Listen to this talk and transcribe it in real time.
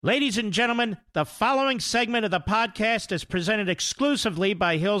Ladies and gentlemen, the following segment of the podcast is presented exclusively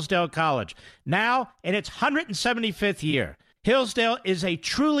by Hillsdale College, now in its 175th year. Hillsdale is a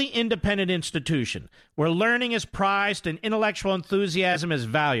truly independent institution where learning is prized and intellectual enthusiasm is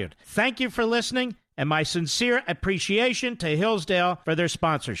valued. Thank you for listening, and my sincere appreciation to Hillsdale for their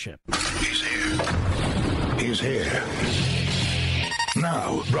sponsorship. He's here. He's here.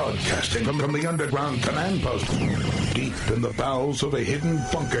 Now, broadcasting from the underground command post, deep in the bowels of a hidden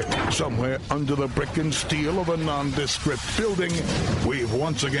bunker, somewhere under the brick and steel of a nondescript building, we've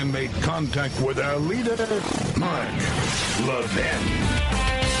once again made contact with our leader, Mark Levin.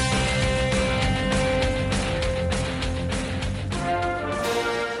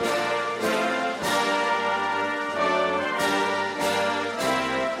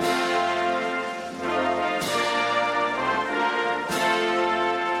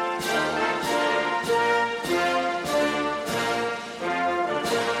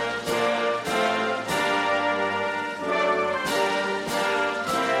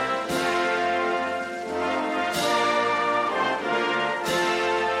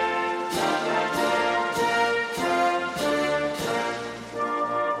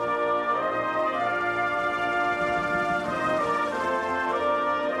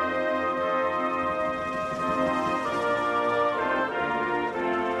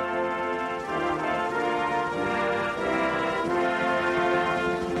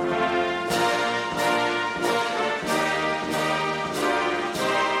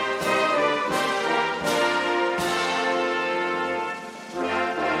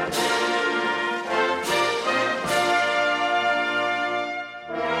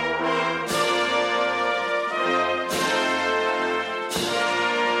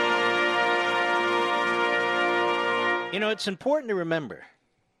 You know, it's important to remember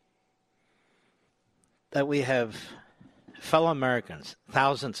that we have fellow Americans,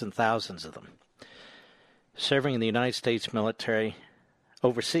 thousands and thousands of them, serving in the United States military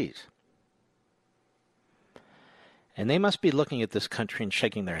overseas. And they must be looking at this country and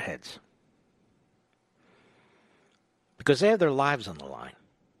shaking their heads, because they have their lives on the line.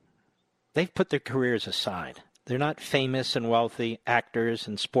 They've put their careers aside. They're not famous and wealthy actors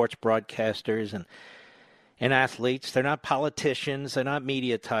and sports broadcasters and athletes. They're not politicians. They're not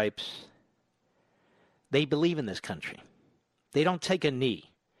media types. They believe in this country. They don't take a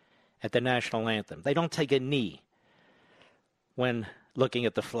knee at the national anthem. They don't take a knee when looking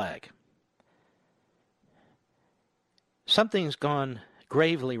at the flag. Something's gone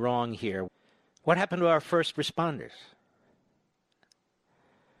gravely wrong here. What happened to our first responders?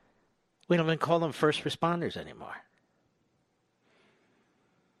 We don't even call them first responders anymore.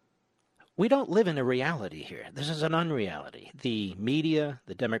 We don't live in a reality here. This is an unreality. The media,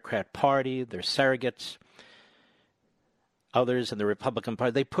 the Democrat Party, their surrogates, others in the Republican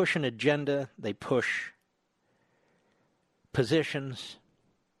Party, they push an agenda, they push positions,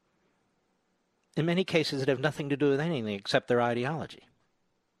 in many cases that have nothing to do with anything except their ideology.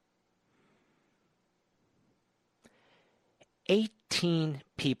 18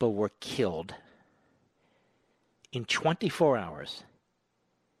 people were killed in 24 hours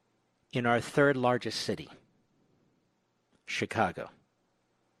in our third largest city, Chicago.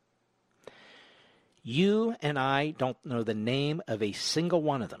 You and I don't know the name of a single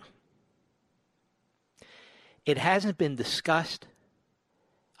one of them. It hasn't been discussed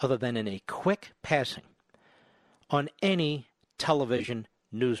other than in a quick passing on any television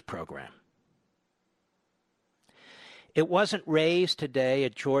news program. It wasn't raised today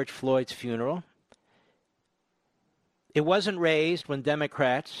at George Floyd's funeral. It wasn't raised when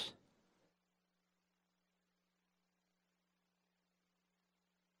Democrats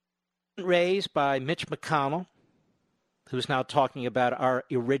raised by Mitch McConnell, who's now talking about our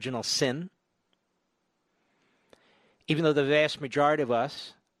original sin. Even though the vast majority of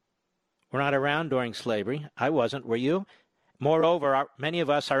us were not around during slavery. I wasn't, were you? Moreover, many of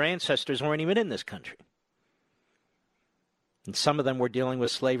us, our ancestors, weren't even in this country. And some of them were dealing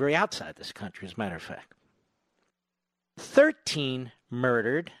with slavery outside this country, as a matter of fact. 13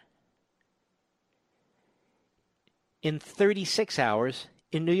 murdered in 36 hours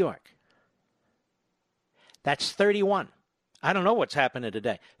in New York. That's 31. I don't know what's happening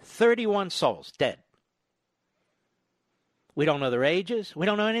today. 31 souls dead. We don't know their ages. We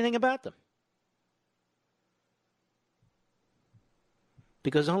don't know anything about them.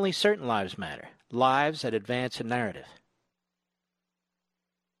 Because only certain lives matter. Lives that advance a narrative.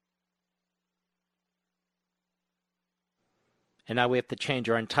 And now we have to change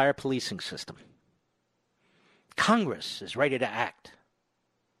our entire policing system. Congress is ready to act.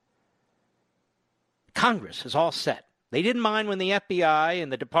 Congress is all set. They didn't mind when the FBI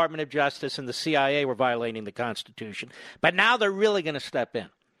and the Department of Justice and the CIA were violating the Constitution. But now they're really going to step in.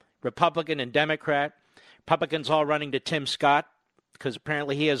 Republican and Democrat. Republicans all running to Tim Scott because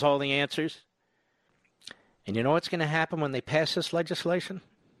apparently he has all the answers. And you know what's going to happen when they pass this legislation?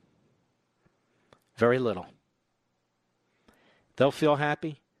 Very little. They'll feel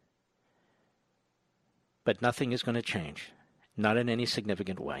happy, but nothing is going to change. Not in any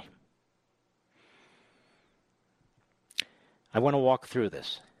significant way. I want to walk through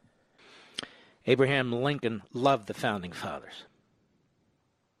this. Abraham Lincoln loved the Founding Fathers.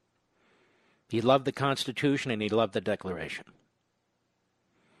 He loved the Constitution and he loved the Declaration.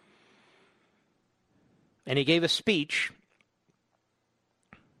 And he gave a speech,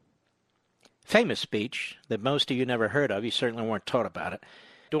 famous speech that most of you never heard of. You certainly weren't taught about it.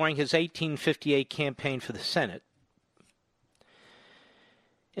 During his 1858 campaign for the Senate,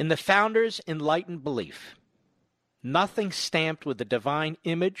 in the founders' enlightened belief, nothing stamped with the divine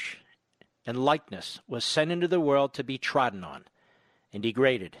image and likeness was sent into the world to be trodden on and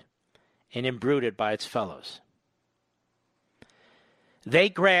degraded and imbruted by its fellows. They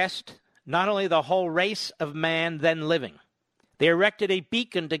grasped not only the whole race of man then living, they erected a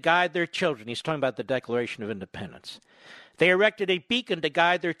beacon to guide their children. He's talking about the Declaration of Independence. They erected a beacon to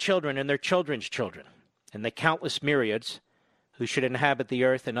guide their children and their children's children and the countless myriads who should inhabit the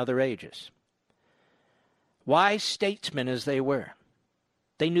earth in other ages. Wise statesmen as they were,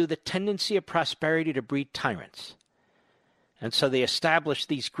 they knew the tendency of prosperity to breed tyrants. And so they established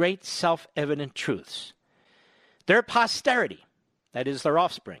these great self-evident truths. Their posterity, that is their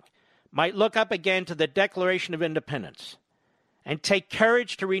offspring, might look up again to the Declaration of Independence and take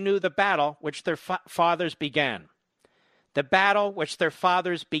courage to renew the battle which their fathers began. The battle which their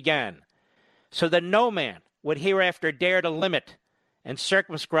fathers began, so that no man would hereafter dare to limit and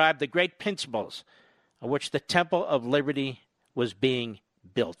circumscribe the great principles on which the Temple of Liberty was being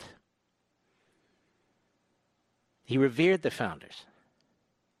built. He revered the founders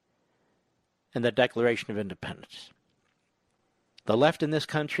and the Declaration of Independence. The left in this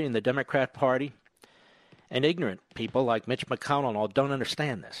country and the Democrat Party and ignorant people like Mitch McConnell and all don't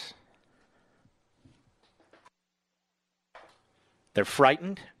understand this. They're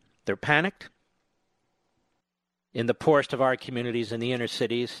frightened. They're panicked. In the poorest of our communities, in the inner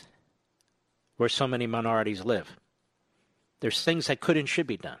cities, where so many minorities live. There's things that could and should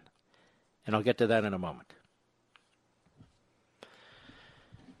be done. And I'll get to that in a moment.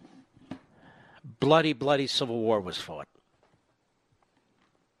 Bloody, bloody Civil War was fought.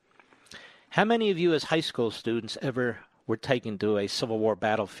 How many of you as high school students ever were taken to a Civil War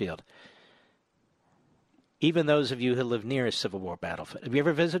battlefield? Even those of you who live near a Civil War battlefield. Have you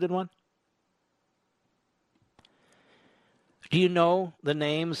ever visited one? Do you know the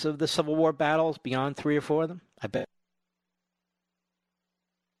names of the Civil War battles beyond 3 or 4 of them? I bet.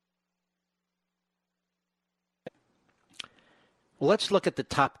 Well, let's look at the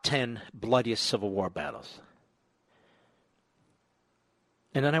top 10 bloodiest Civil War battles.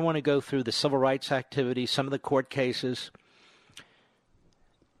 And then I want to go through the civil rights activity, some of the court cases,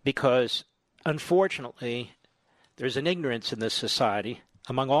 because unfortunately, there's an ignorance in this society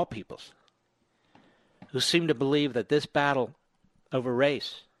among all peoples who seem to believe that this battle over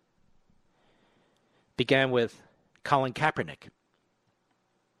race began with Colin Kaepernick.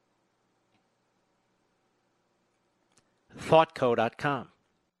 ThoughtCo.com.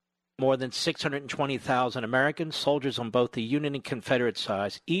 More than 620,000 Americans, soldiers on both the Union and Confederate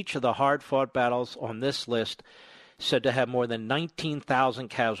sides. Each of the hard-fought battles on this list said to have more than 19,000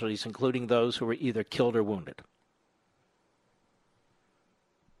 casualties, including those who were either killed or wounded.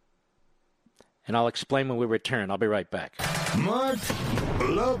 And I'll explain when we return. I'll be right back. Mark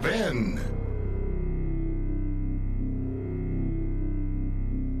Levin.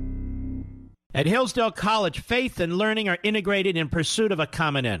 At Hillsdale College, faith and learning are integrated in pursuit of a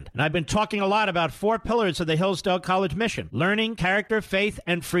common end. And I've been talking a lot about 4 pillars of the Hillsdale College mission: learning, character, faith,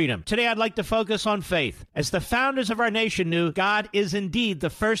 and freedom. Today, I'd like to focus on faith. As the founders of our nation knew, God is indeed the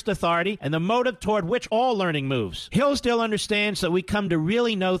first authority and the motive toward which all learning moves. Hillsdale understands that we come to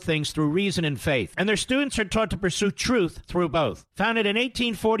really know things through reason and faith, and their students are taught to pursue truth through both. Founded in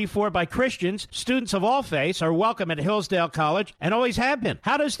 1844 by Christians, students of all faiths are welcome at Hillsdale College and always have been.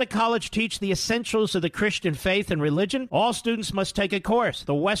 How does the college teach the essentials of the Christian faith and religion, all students must take a course,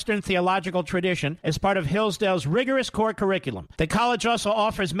 the Western Theological Tradition, as part of Hillsdale's rigorous core curriculum. The college also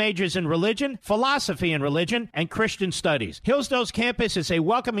offers majors in religion, philosophy in religion, and Christian studies. Hillsdale's campus is a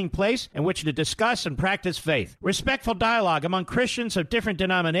welcoming place in which to discuss and practice faith. Respectful dialogue among Christians of different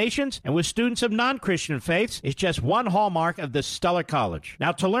denominations and with students of non-Christian faiths is just one hallmark of this stellar college.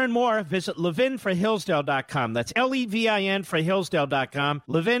 Now, to learn more, visit levinforhillsdale.com. That's Levin for Hillsdale.com,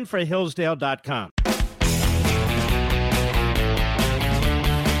 levinforhillsdale.com.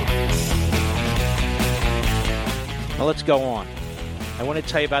 Well, let's go on. I want to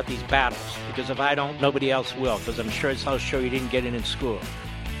tell you about these battles, because if I don't, nobody else will, because I'm sure it's how sure you didn't get it in school.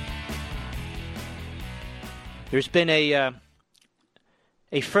 There's been a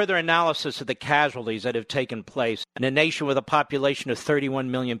further analysis of the casualties that have taken place in a nation with a population of 31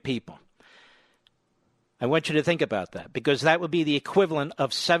 million people. I want you to think about that, because that would be the equivalent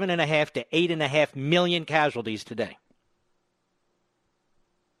of 7.5 to 8.5 million casualties today.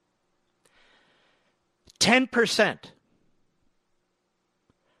 10%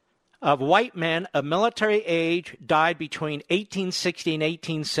 of white men of military age died between 1860 and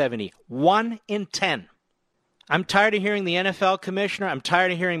 1870. 1 in 10. I'm tired of hearing the NFL commissioner. I'm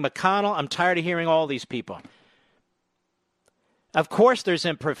tired of hearing McConnell. I'm tired of hearing all these people. Of course there's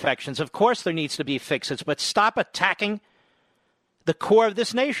imperfections. Of course there needs to be fixes. But stop attacking the core of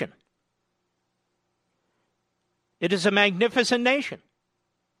this nation. It is a magnificent nation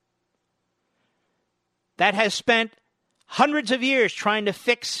that has spent hundreds of years trying to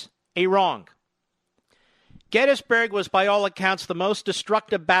fix a wrong. Gettysburg was, by all accounts, the most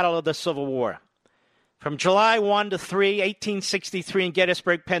destructive battle of the Civil War. From July 1 to 3, 1863 in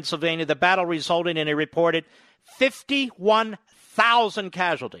Gettysburg, Pennsylvania, the battle resulted in a reported 51,000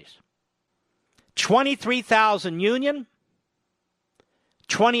 casualties. 23,000 Union,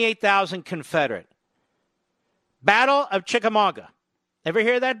 28,000 Confederate. Battle of Chickamauga. Ever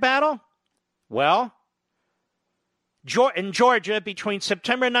hear that battle? Well, in Georgia, between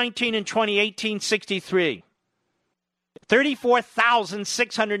September 19 and 20, 1863,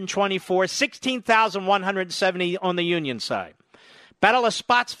 34,624, 16,170 on the Union side. Battle of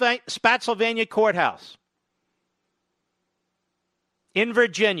Spotsylvania Courthouse in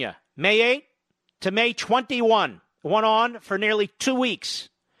Virginia, May 8 to May 21, went on for nearly 2 weeks.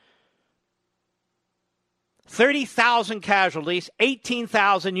 30,000 casualties,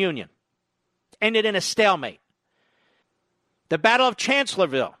 18,000 Union. Ended in a stalemate. The Battle of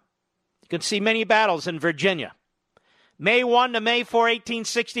Chancellorsville. You can see many battles in Virginia. May 1 to May 4,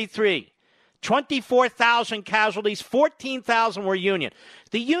 1863. 24,000 casualties, 14,000 were Union.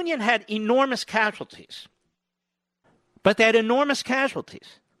 The Union had enormous casualties. But they had enormous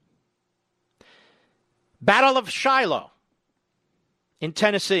casualties. Battle of Shiloh in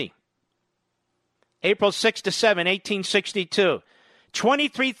Tennessee. April 6 to 7, 1862.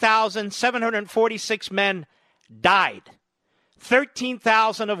 23,746 men died.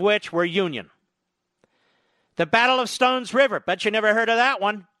 13,000 of which were Union. The Battle of Stones River, bet you never heard of that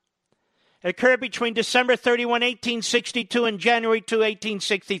one. It occurred between December 31, 1862 and January 2,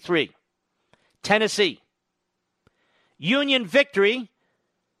 1863. Tennessee. Union victory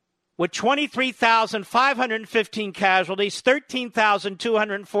with 23,515 casualties,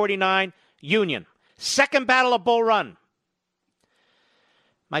 13,249 Union. Second Battle of Bull Run.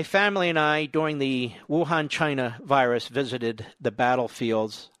 My family and I, during the Wuhan, China virus, visited the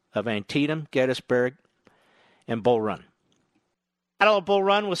battlefields of Antietam, Gettysburg, and Bull Run. Battle of Bull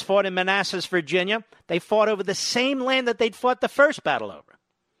Run was fought in Manassas, Virginia. They fought over the same land that they'd fought the first battle over.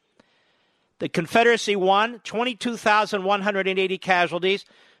 The Confederacy won, 22,180 casualties,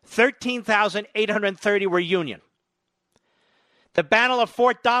 13,830 were Union. The Battle of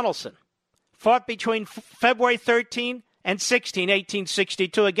Fort Donelson, fought between February 13 and 16,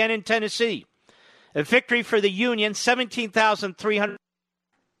 1862, again in Tennessee. A victory for the Union, 17,300,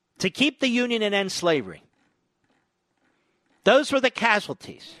 to keep the Union and end slavery. Those were the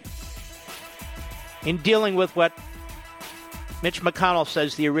casualties in dealing with what Mitch McConnell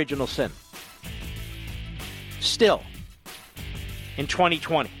says the original sin. Still, in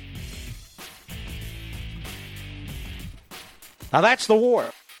 2020. Now that's the war.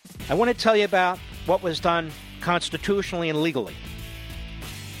 I want to tell you about what was done constitutionally and legally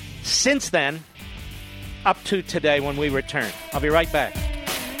since then up to today when we return. I'll be right back.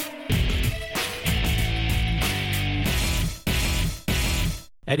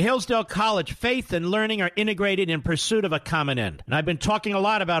 At Hillsdale College, faith and learning are integrated in pursuit of a common end. And I've been talking a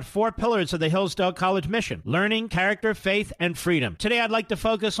lot about 4 pillars of the Hillsdale College mission: learning, character, faith, and freedom. Today, I'd like to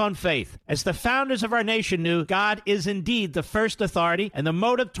focus on faith. As the founders of our nation knew, God is indeed the first authority and the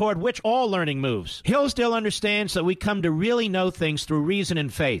motive toward which all learning moves. Hillsdale understands that we come to really know things through reason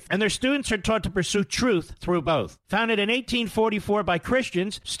and faith, and their students are taught to pursue truth through both. Founded in 1844 by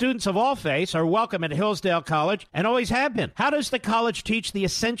Christians, students of all faiths are welcome at Hillsdale College and always have been. How does the college teach the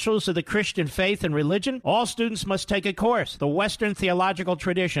essentials of the Christian faith and religion? All students must take a course, the Western Theological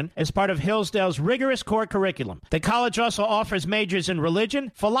Tradition, as part of Hillsdale's rigorous core curriculum. The college also offers majors in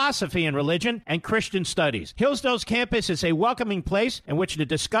religion, philosophy in religion, and Christian studies. Hillsdale's campus is a welcoming place in which to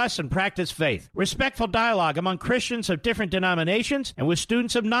discuss and practice faith. Respectful dialogue among Christians of different denominations and with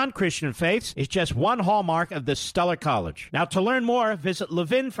students of non-Christian faiths is just one hallmark of this stellar college. Now, to learn more, visit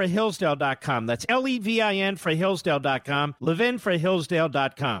levinforhillsdale.com. That's Levin for Hillsdale.com,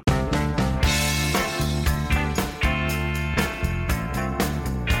 levinforhillsdale.com. Mark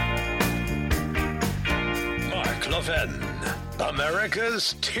Levin,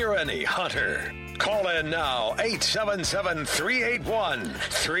 America's tyranny hunter. Call in now,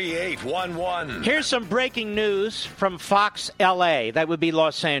 877-381-3811. Here's some breaking news from Fox LA. That would be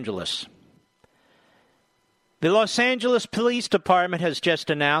Los Angeles. The Los Angeles Police Department has just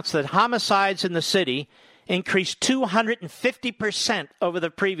announced that homicides in the city increased 250% over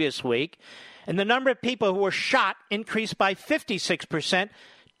the previous week, and the number of people who were shot increased by 56%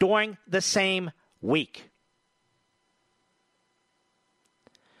 during the same week.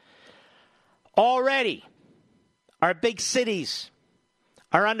 Already, our big cities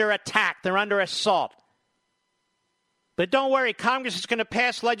are under attack. They're under assault. But don't worry, Congress is going to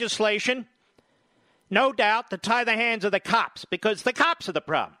pass legislation, no doubt, to tie the hands of the cops, because the cops are the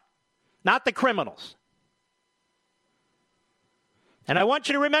problem, not the criminals. And I want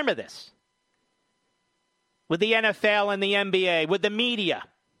you to remember this. With the NFL and the NBA, with the media,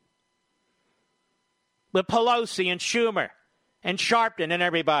 with Pelosi and Schumer and Sharpton and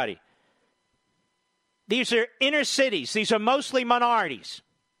everybody. These are inner cities. These are mostly minorities.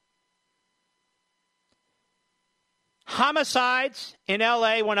 Homicides in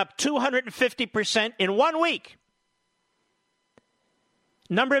L.A. went up 250% in 1 week.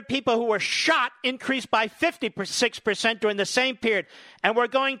 Number of people who were shot increased by 56% during the same period. And we're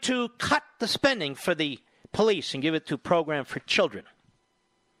going to cut the spending for the police and give it to a program for children.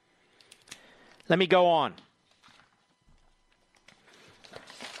 Let me go on.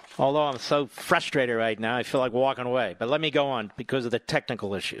 Although I'm so frustrated right now, I feel like walking away. But let me go on because of the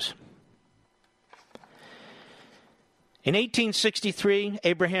technical issues. In 1863,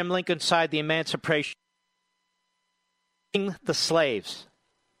 Abraham Lincoln signed the Emancipation the slaves,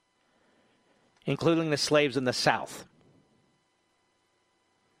 including the slaves in the South.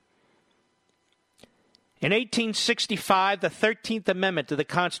 In 1865, the 13th Amendment to the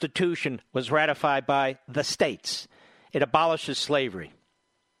Constitution was ratified by the states. It abolishes slavery.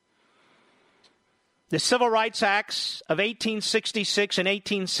 The Civil Rights Acts of 1866 and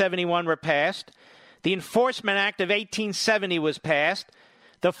 1871 were passed. The Enforcement Act of 1870 was passed.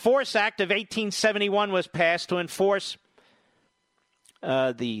 The Force Act of 1871 was passed to enforce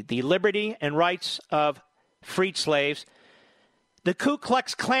the liberty and rights of freed slaves. The Ku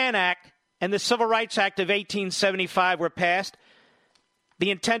Klux Klan Act and the Civil Rights Act of 1875 were passed,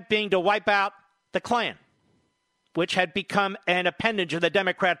 the intent being to wipe out the Klan, which had become an appendage of the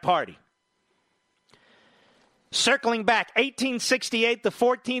Democrat Party. Circling back, 1868, the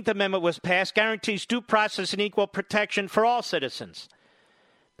 14th Amendment was passed, guarantees due process and equal protection for all citizens.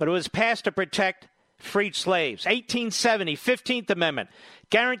 But it was passed to protect freed slaves. 1870, 15th Amendment,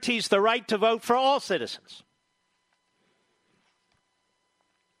 guarantees the right to vote for all citizens.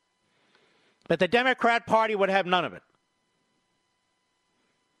 But the Democrat Party would have none of it.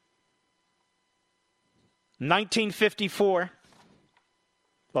 1954,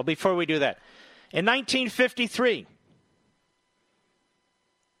 well, before we do that, in 1953,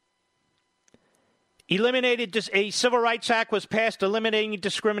 a Civil Rights Act was passed eliminating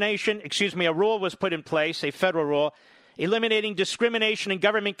discrimination. A rule was put in place, a federal rule, eliminating discrimination in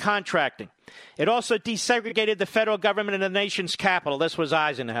government contracting. It also desegregated the federal government in the nation's capital. This was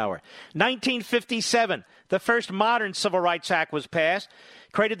Eisenhower. 1957, the first modern Civil Rights Act was passed,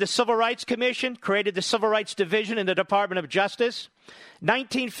 created the Civil Rights Commission, created the Civil Rights Division in the Department of Justice.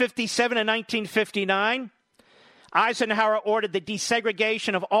 1957 and 1959, Eisenhower ordered the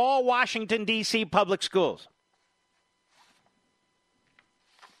desegregation of all Washington, D.C. public schools.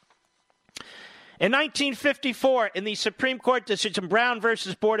 In 1954, in the Supreme Court decision Brown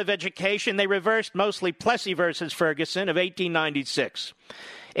versus Board of Education, they reversed mostly Plessy versus Ferguson of 1896.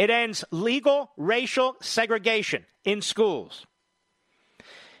 It ends legal racial segregation in schools.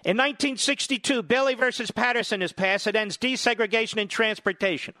 In 1962, Bailey versus Patterson is passed. It ends desegregation in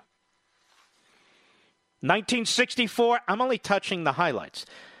transportation. 1964, I'm only touching the highlights.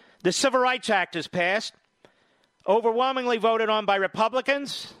 The Civil Rights Act is passed, overwhelmingly voted on by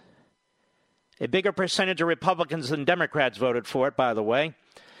Republicans. A bigger percentage of Republicans than Democrats voted for it, by the way.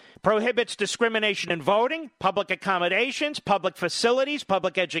 Prohibits discrimination in voting, public accommodations, public facilities,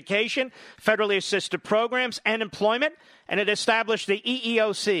 public education, federally assisted programs, and employment, and it established the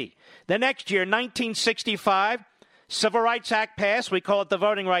EEOC. The next year, 1965, Civil Rights Act passed. We call it the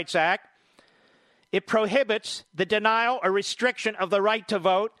Voting Rights Act. It prohibits the denial or restriction of the right to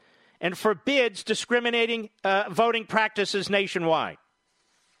vote and forbids discriminating voting practices nationwide.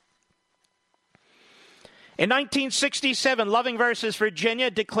 In 1967, Loving versus Virginia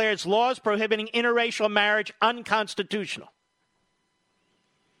declares laws prohibiting interracial marriage unconstitutional.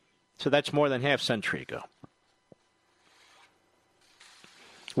 So that's more than half a century ago.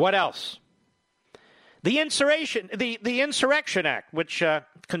 What else? The Insurrection Act, which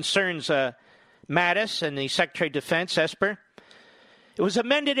concerns Mattis and the Secretary of Defense, Esper. It was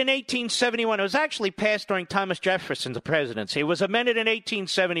amended in 1871. It was actually passed during Thomas Jefferson's presidency. It was amended in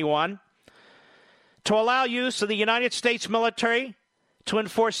 1871 to allow use of the United States military to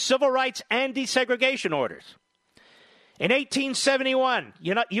enforce civil rights and desegregation orders. In 1871,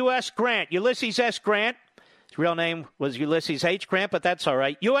 U.S. Grant, Ulysses S. Grant, his real name was Ulysses H. Grant, but that's all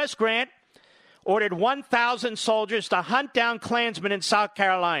right. U.S. Grant ordered 1,000 soldiers to hunt down Klansmen in South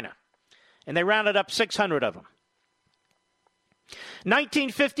Carolina, and they rounded up 600 of them.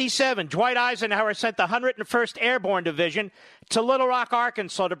 1957, Dwight Eisenhower sent the 101st Airborne Division to Little Rock,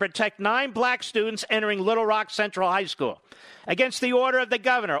 Arkansas to protect 9 black students entering Little Rock Central High School against the order of the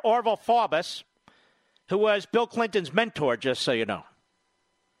governor, Orville Faubus, who was Bill Clinton's mentor, just so you know,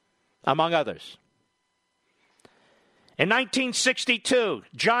 among others. In 1962,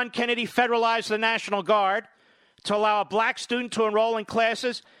 John Kennedy federalized the National Guard to allow a black student to enroll in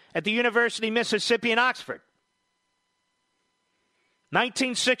classes at the University of Mississippi in Oxford.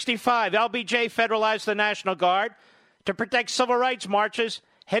 1965, LBJ federalized the National Guard to protect civil rights marches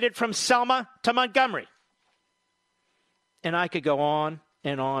headed from Selma to Montgomery. And I could go on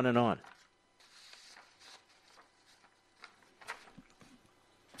and on and on.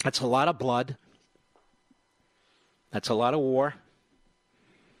 That's a lot of blood. That's a lot of war.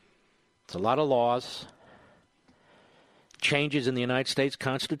 It's a lot of laws. Changes in the United States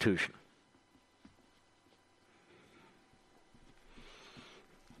Constitution.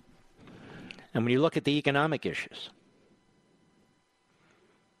 And when you look at the economic issues,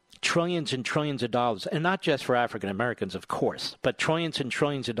 trillions and trillions of dollars, and not just for African Americans, of course, but trillions and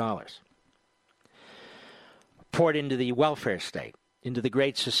trillions of dollars poured into the welfare state, into the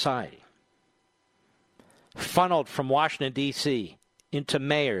Great Society, funneled from Washington, D.C., into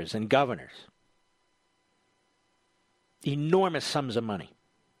mayors and governors. Enormous sums of money.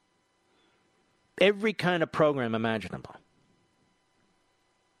 Every kind of program imaginable.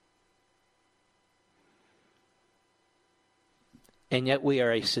 And yet we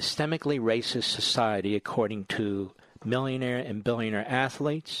are a systemically racist society according to millionaire and billionaire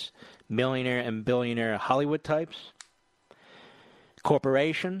athletes, millionaire and billionaire Hollywood types,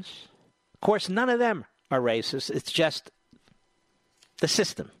 corporations. Of course, none of them are racist. It's just the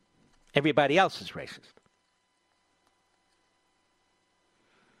system. Everybody else is racist.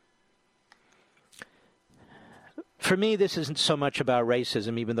 For me, this isn't so much about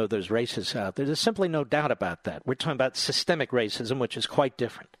racism, even though there's racists out there. There's simply no doubt about that. We're talking about systemic racism, which is quite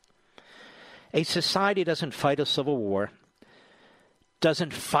different. A society doesn't fight a civil war,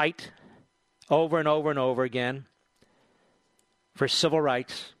 doesn't fight over and over and over again for civil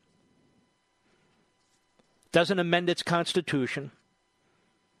rights, doesn't amend its constitution,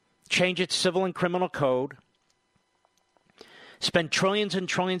 change its civil and criminal code, spend trillions and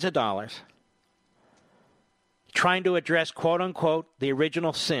trillions of dollars trying to address, quote-unquote, the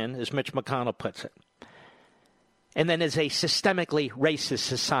original sin, as Mitch McConnell puts it, and then as a systemically racist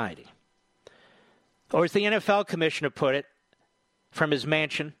society. Or as the NFL commissioner put it from his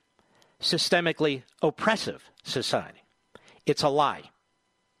mansion, systemically oppressive society. It's a lie.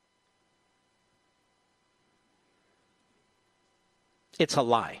 It's a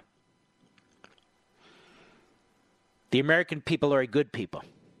lie. The American people are a good people.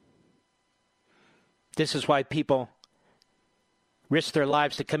 This is why people risk their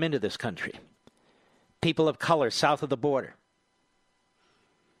lives to come into this country. People of color south of the border.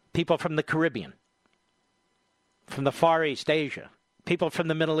 People from the Caribbean. From the Far East, Asia. People from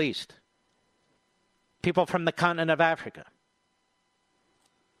the Middle East. People from the continent of Africa.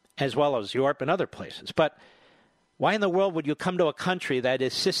 as well as Europe and other places. But why in the world would you come to a country that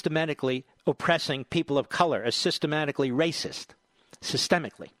is systematically oppressing people of color, is systematically racist,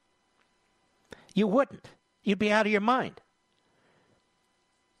 systemically? You wouldn't. You'd be out of your mind.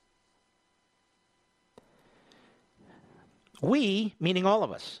 We, meaning all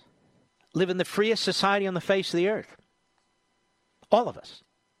of us, live in the freest society on the face of the earth. All of us.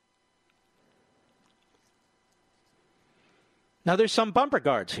 Now, there's some bumper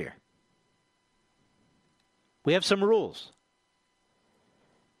guards here. We have some rules.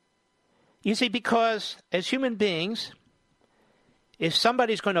 You see, because as human beings, if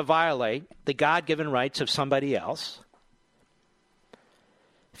somebody's going to violate the God-given rights of somebody else,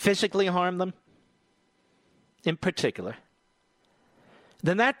 physically harm them in particular,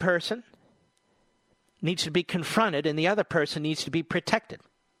 then that person needs to be confronted and the other person needs to be protected.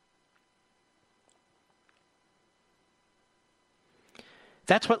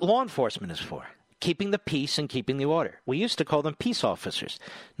 That's what law enforcement is for, keeping the peace and keeping the order. We used to call them peace officers.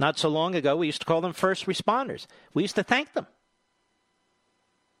 Not so long ago, we used to call them first responders. We used to thank them.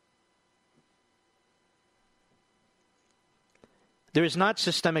 There is not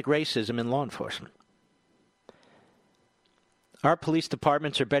systemic racism in law enforcement. Our police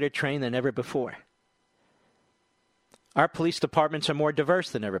departments are better trained than ever before. Our police departments are more diverse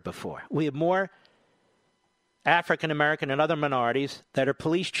than ever before. We have more African American and other minorities that are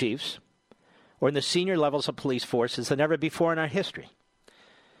police chiefs or in the senior levels of police forces than ever before in our history.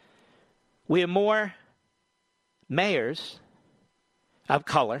 We have more mayors of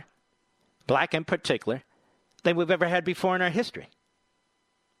color, black in particular, than we've ever had before in our history.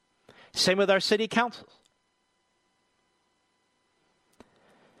 Same with our city councils.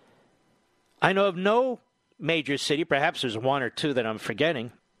 I know of no major city, perhaps there's one or two that I'm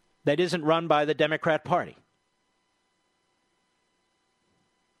forgetting, that isn't run by the Democrat Party.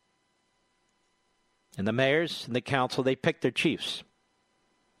 And the mayors and the council, they pick their chiefs.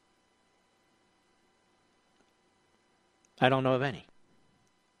 I don't know of any.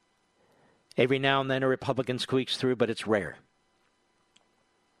 Every now and then a Republican squeaks through, but it's rare.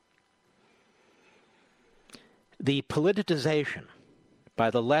 The politicization by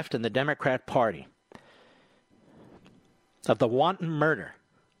the left and the Democrat Party of the wanton murder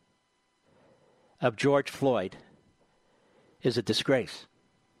of George Floyd is a disgrace.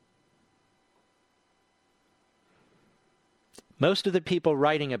 Most of the people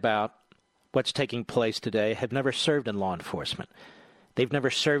writing about what's taking place today have never served in law enforcement. They've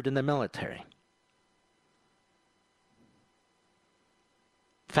never served in the military.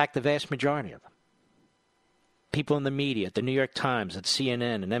 In fact, the vast majority of them. People in the media, at the New York Times, at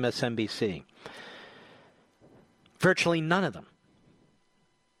CNN and MSNBC. Virtually none of them,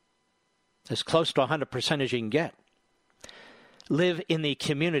 as close to 100% as you can get, live in the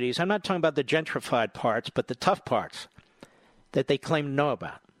communities. I'm not talking about the gentrified parts, but the tough parts that they claim to know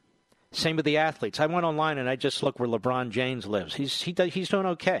about. Same with the athletes. I went online and I just looked where LeBron James lives. He's doing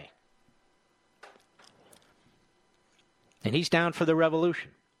okay. And he's down for the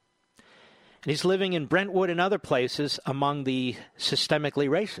revolution. And he's living in Brentwood and other places among the systemically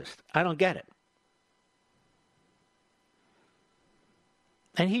racist. I don't get it.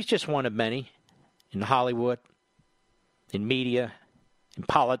 And he's just one of many in Hollywood, in media, in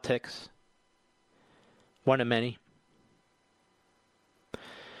politics. One of many.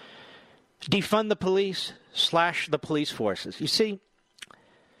 Defund the police, slash the police forces. You see,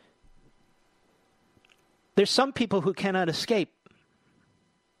 there's some people who cannot escape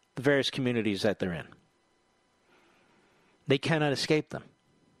the various communities that they're in. They cannot escape them.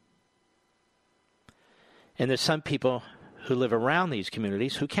 And there's some people who live around these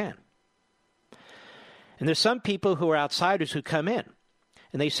communities who can. And there's some people who are outsiders who come in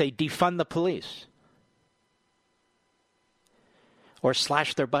and they say defund the police or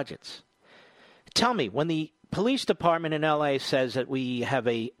slash their budgets. Tell me, when the police department in L.A. says that we have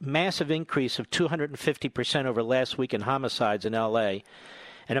a massive increase of 250% over last week in homicides in L.A.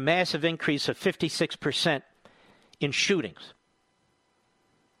 and a massive increase of 56% in shootings,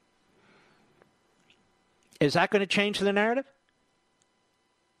 is that going to change the narrative?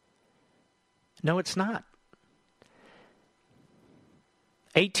 No, it's not.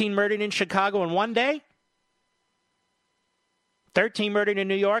 18 murdered in Chicago in one day? 13 murdered in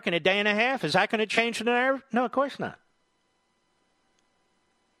New York in a day and a half? Is that going to change the narrative? No, of course not.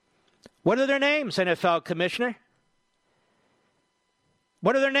 What are their names, NFL Commissioner?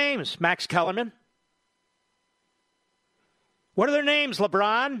 What are their names, Max Kellerman? What are their names,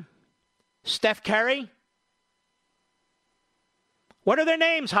 LeBron? Steph Curry? What are their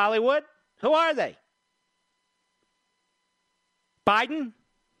names, Hollywood? Who are they? Biden?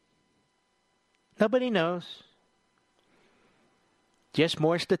 Nobody knows. Just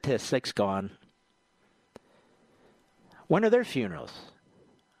more statistics gone. When are their funerals?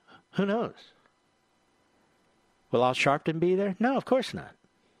 Who knows? Will Al Sharpton be there? No, of course not.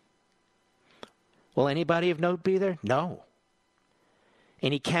 Will anybody of note be there? No.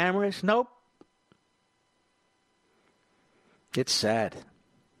 Any cameras? Nope. It's sad.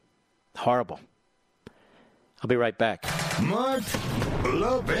 Horrible. I'll be right back. Mark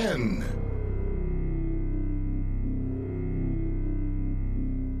Levin.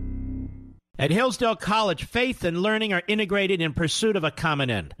 At Hillsdale College, faith and learning are integrated in pursuit of a common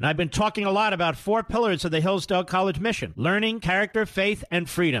end. And I've been talking a lot about 4 pillars of the Hillsdale College mission: learning, character, faith, and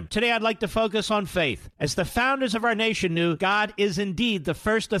freedom. Today, I'd like to focus on faith. As the founders of our nation knew, God is indeed the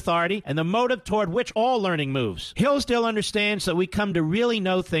first authority and the motive toward which all learning moves. Hillsdale understands that we come to really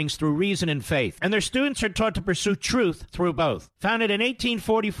know things through reason and faith, and their students are taught to pursue truth through both. Founded in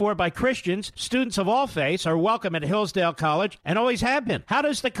 1844 by Christians, students of all faiths are welcome at Hillsdale College and always have been. How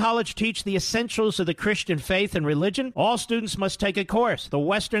does the college teach the essentials of the Christian faith and religion? All students must take a course, the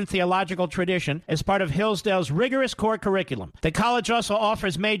Western Theological Tradition, as part of Hillsdale's rigorous core curriculum. The college also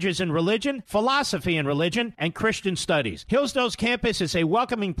offers majors in religion, philosophy in religion, and Christian studies. Hillsdale's campus is a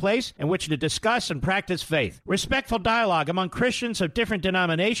welcoming place in which to discuss and practice faith. Respectful dialogue among Christians of different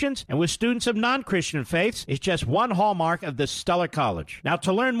denominations and with students of non-Christian faiths is just one hallmark of this stellar college. Now,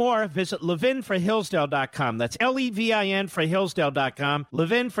 to learn more, visit levinforhillsdale.com. That's Levin for Hillsdale.com,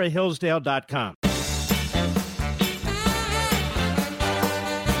 levinforhillsdale.com.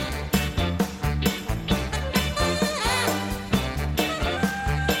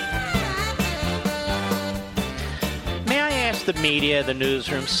 The media, the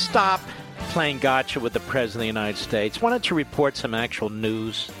newsroom, stop playing gotcha with the President of the United States. Why don't you report some actual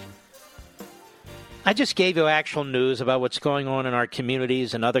news? I just gave you actual news about what's going on in our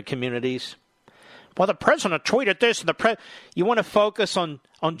communities and other communities. Well, the President tweeted this, and you want to focus on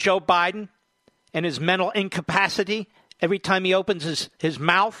Joe Biden and his mental incapacity every time he opens his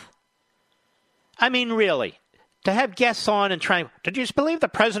mouth? I mean, really, to have guests on and try, did you just believe the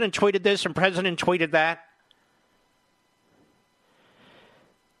President tweeted this and President tweeted that?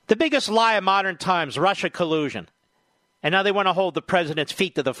 The biggest lie of modern times, Russia collusion. And now they want to hold the president's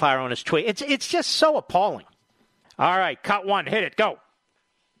feet to the fire on his tweet. It's just so appalling. All right, cut one, hit it, go.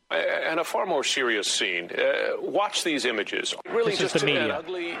 And a far more serious scene. Watch these images. Really this just an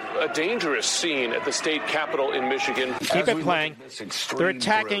ugly, a dangerous scene at the state capitol in Michigan. Keep it playing. They're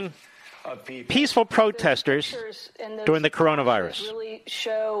attacking peaceful protesters during the coronavirus. Really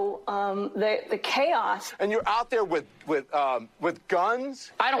show the chaos. And you're out there with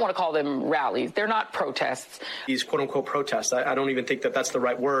guns? I don't want to call them rallies. They're not protests. These quote-unquote protests, I don't even think that that's the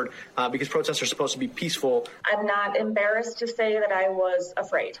right word, because protests are supposed to be peaceful. I'm not embarrassed to say that I was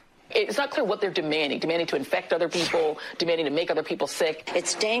afraid. It's not clear what they're demanding to infect other people, demanding to make other people sick.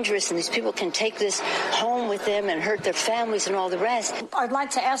 It's dangerous, and these people can take this home with them and hurt their families and all the rest. I'd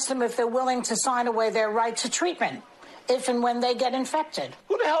like to ask them if they're willing to sign away their right to treatment if and when they get infected.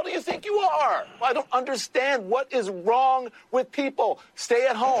 Who the hell do you think you are? I don't understand what is wrong with people. Stay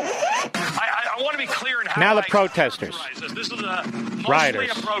at home. I want to be clear in how now the protesters. This is mostly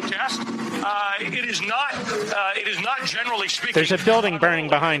rioters. A protest. It is not generally speaking. There's a building burning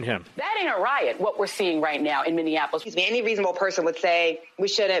behind him. That ain't a riot, what we're seeing right now in Minneapolis. Any reasonable person would say we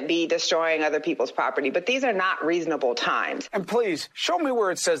shouldn't be destroying other people's property, but these are not reasonable times. And please, show me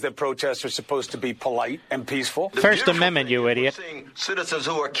where it says that protests are supposed to be polite and peaceful. First Amendment, you idiot. Citizens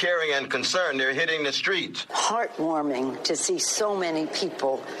who are caring and concerned, they're hitting the streets. Heartwarming to see so many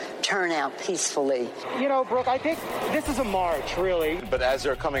people turn out peacefully. You know, Brooke, I think this is a march, really. But as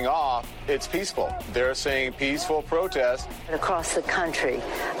they're coming off, it's peaceful. They're saying peaceful protest. Across the country,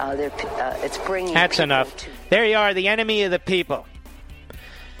 it's bringing That's enough. There you are, the enemy of the people.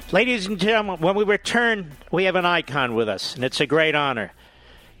 Ladies and gentlemen, when we return, we have an icon with us, and it's a great honor.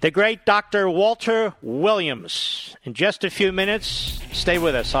 The great Dr. Walter Williams. In just a few minutes, stay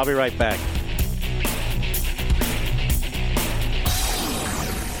with us. I'll be right back.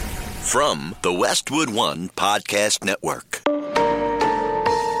 From the Westwood One Podcast Network.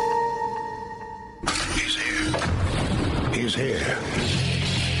 He's here.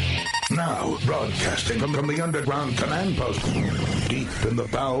 Now, broadcasting from the underground command post, deep in the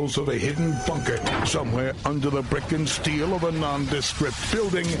bowels of a hidden bunker, somewhere under the brick and steel of a nondescript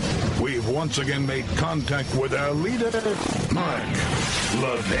building, we've once again made contact with our leader, Mark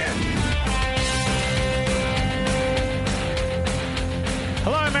Levin.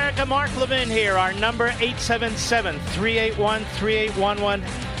 Hello, America. Mark Levin here. Our number, 877-381-3811.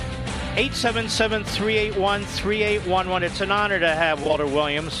 877-381-3811. It's an honor to have Walter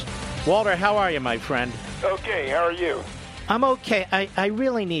Williams. Walter, how are you, my friend? Okay, how are you? I'm okay. I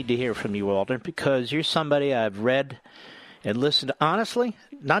really need to hear from you, Walter, because you're somebody I've read and listened to. Honestly,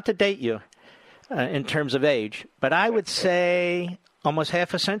 not to date you in terms of age, but I would say almost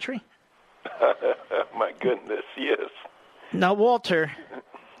half a century. My goodness, yes. Now, Walter,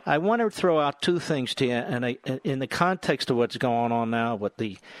 I want to throw out two things to you, and in the context of what's going on now with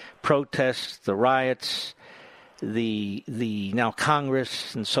the protests, the riots, the now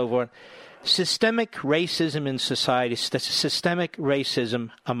Congress and so forth. Systemic racism in society, systemic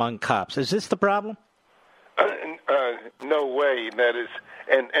racism among cops. Is this the problem? No way. That is,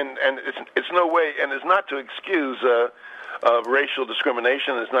 and it's no way, and it's not to excuse racial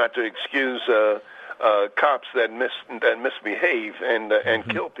discrimination. It's not to excuse cops that misbehave and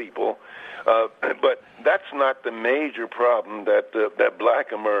kill people. But that's not the major problem that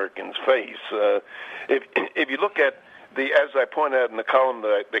Black Americans face. If you look at as I pointed out in the column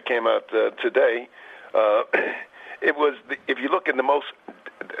that came out today, it was if you look at the most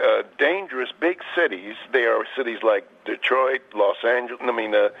dangerous big cities, they are cities like Detroit, Los Angeles,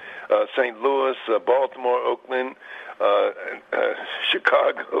 St. Louis, Baltimore, Oakland,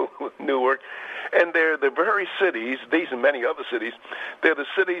 Chicago, Newark. And they're the very cities, these and many other cities, they're the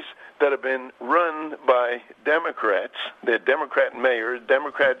cities that have been run by Democrats, they're Democrat mayors,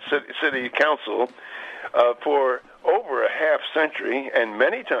 Democrat city council, for over a half century, and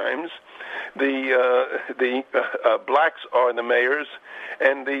many times the blacks are the mayors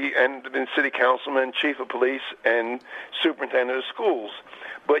and the city councilman, chief of police, and superintendent of schools.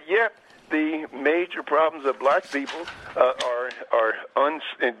 But yet, the major problems of black people are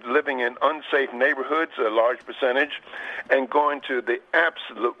living in unsafe neighborhoods, a large percentage, and going to the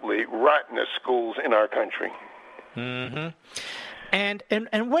absolutely rottenest schools in our country. Mm-hmm.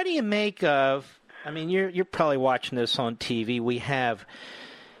 And what do you make of? I mean, you're probably watching this on TV. We have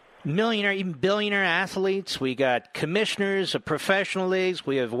millionaire, even billionaire athletes. We got commissioners of professional leagues.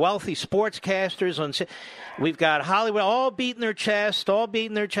 We have wealthy sportscasters. We've got Hollywood all beating their chest, Do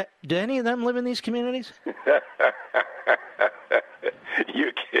any of them live in these communities?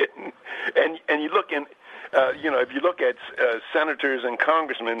 You're kidding. And you look in, if you look at senators and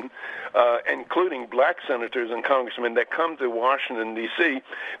congressmen, including black senators and congressmen that come to Washington, D.C.,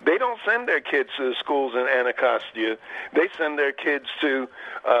 they don't send their kids to schools in Anacostia. They send their kids to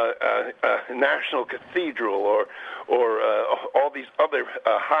National Cathedral or all these other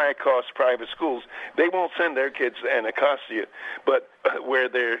high-cost private schools. They won't send their kids to Anacostia, but where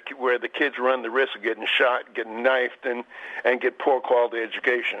the kids run the risk of getting shot, getting knifed, and get poor quality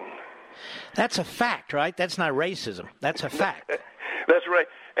education. That's a fact, right? That's not racism. That's a fact. That's right.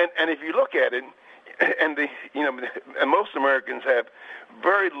 And if you look at it, and most Americans have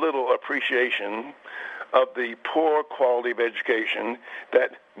very little appreciation of the poor quality of education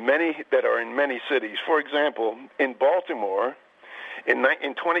that are in many cities. For example, in Baltimore, in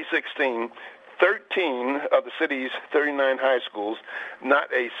 2016, 13 of the city's 39 high schools,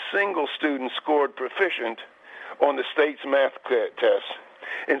 not a single student scored proficient on the state's math test.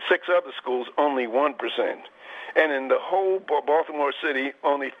 In 6 other schools, only 1%. And in the whole Baltimore City,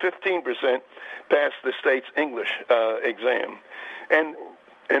 only 15% passed the state's English exam. And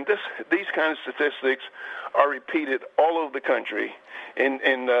these kind of statistics are repeated all over the country in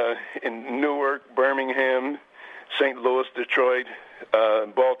Newark, Birmingham, St. Louis, Detroit,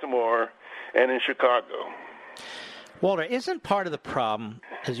 Baltimore, and in Chicago. Walter, isn't part of the problem,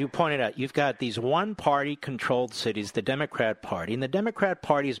 as you pointed out, you've got these one-party controlled cities, the Democrat Party, and the Democrat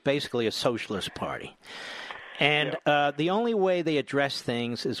Party is basically a socialist party. And the only way they address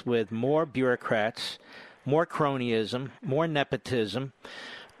things is with more bureaucrats, more cronyism, more nepotism,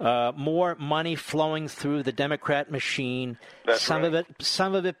 more money flowing through the Democrat machine. Some of it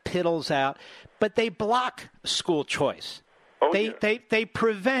piddles out, but they block school choice. They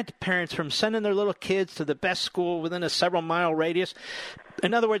prevent parents from sending their little kids to the best school within a several-mile radius.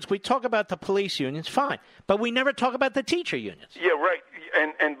 In other words, we talk about the police unions, fine, but we never talk about the teacher unions. Yeah, right.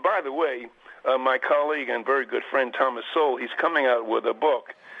 And by the way, my colleague and very good friend Thomas Sowell, he's coming out with a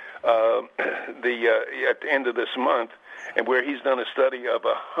book at the end of this month, and where he's done a study of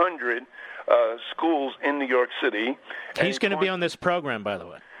 100 schools in New York City. He's going to be on this program, by the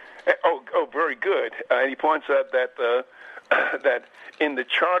way. Oh, very good. He points out that that in the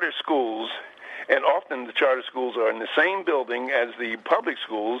charter schools, and often the charter schools are in the same building as the public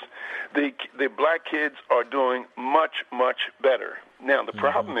schools, the black kids are doing much, much better. Now, the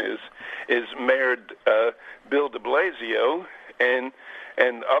problem is Mayor Bill de Blasio and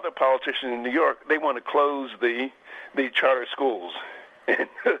other politicians in New York, they want to close the charter schools.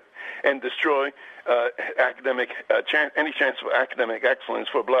 and destroy any chance of academic excellence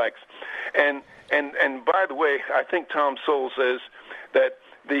for blacks. And by the way, I think Tom Sowell says that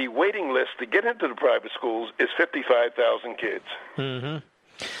the waiting list to get into the private schools is 55,000 kids.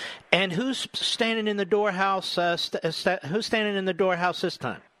 Mm-hmm. And who's standing in the doorhouse? Who's standing in the doorhouse this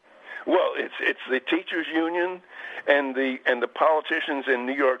time? Well, it's the teachers' union and the politicians in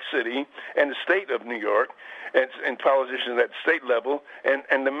New York City and the state of New York, and politicians at state level,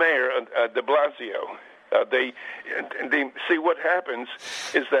 and the mayor, de Blasio. They see what happens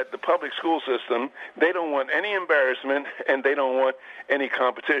is that the public school system, they don't want any embarrassment and they don't want any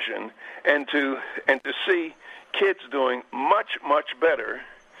competition, and to see kids doing much better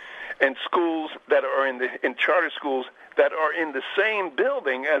in schools that are in charter schools that are in the same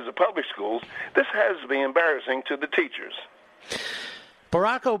building as the public schools, this has to be embarrassing to the teachers.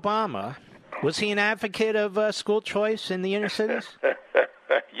 Barack Obama, was he an advocate of school choice in the inner cities?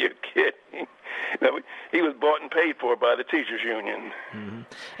 You're kidding. No, he was bought and paid for by the teachers union. Mm-hmm.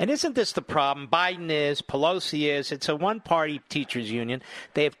 And isn't this the problem? Biden is, Pelosi is. It's a one-party teachers union.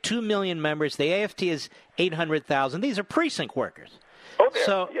 They have 2 million members. The AFT is 800,000. These are precinct workers. Oh,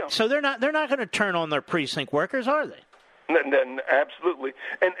 so they're not going to turn on their precinct workers, are they? Absolutely.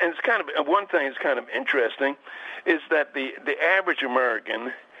 And it's kind of one thing that's kind of interesting is that the average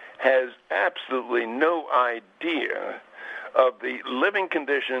American has absolutely no idea of the living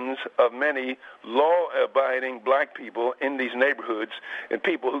conditions of many law-abiding black people in these neighborhoods and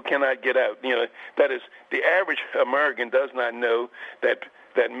people who cannot get out. You know, that is, the average American does not know that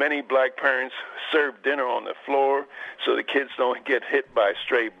many black parents serve dinner on the floor so the kids don't get hit by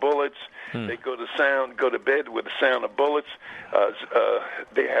stray bullets. They go to bed with the sound of bullets.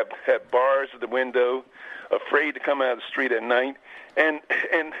 They have bars at the window, afraid to come out of the street at night, and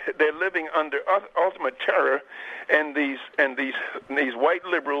they're living under ultimate terror. And these white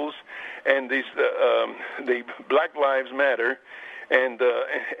liberals and the Black Lives Matter and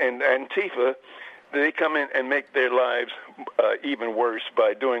Antifa, they come in and make their lives even worse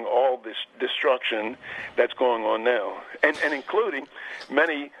by doing all this destruction that's going on now. And including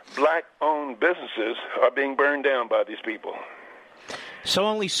many black-owned businesses are being burned down by these people. So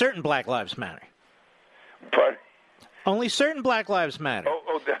only certain Black Lives Matter? Pardon? Only certain Black Lives Matter.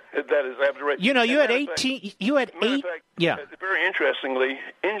 Oh, that is absolutely right. You know, you had 18. You had 8. Yeah. Very interestingly,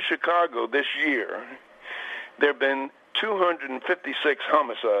 in Chicago this year, there have been 256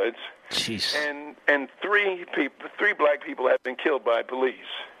 homicides. Jeez. And three black people have been killed by police.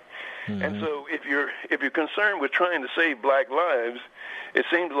 Mm-hmm. And so if you're concerned with trying to save black lives, it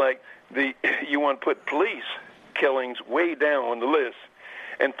seems like you want to put police killings way down on the list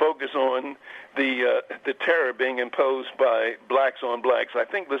and focus on the terror being imposed by blacks on blacks. I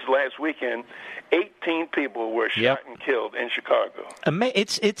think this last weekend, 18 people were shot and killed in Chicago.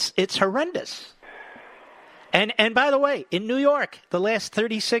 It's horrendous. And by the way, in New York, the last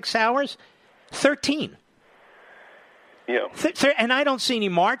 36 hours, 13. Yeah. And I don't see any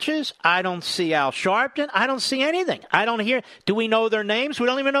marches. I don't see Al Sharpton. I don't see anything. I don't hear. Do we know their names? We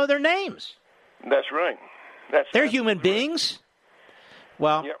don't even know their names. That's right. They're human beings.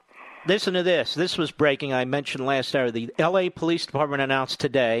 Well, listen to this. This was breaking. I mentioned last hour. The L.A. Police Department announced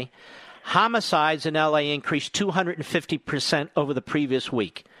today homicides in L.A. increased 250% over the previous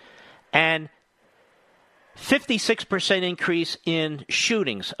week. And 56% increase in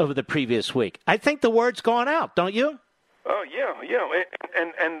shootings over the previous week. I think the word's gone out, don't you? Oh yeah,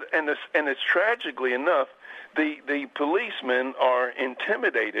 and it's tragically enough, the policemen are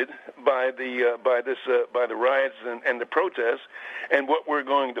intimidated by the riots and the protests, and what we're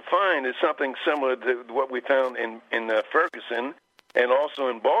going to find is something similar to what we found in Ferguson and also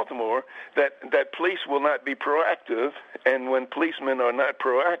in Baltimore, that police will not be proactive, and when policemen are not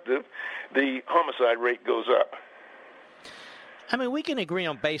proactive, the homicide rate goes up. I mean, we can agree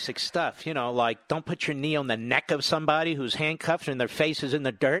on basic stuff, you know, like don't put your knee on the neck of somebody who's handcuffed and their face is in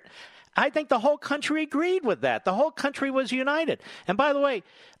the dirt. I think the whole country agreed with that. The whole country was united. And by the way,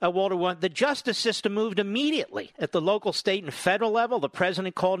 Walter, the justice system moved immediately at the local, state, and federal level. The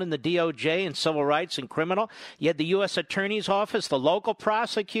president called in the DOJ and civil rights and criminal. You had the U.S. Attorney's Office, the local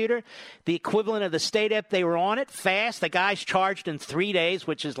prosecutor, the equivalent of the state ep. They were on it fast. The guy's charged in 3 days,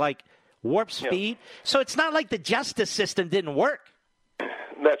 which is like warp speed. Yeah. So it's not like the justice system didn't work.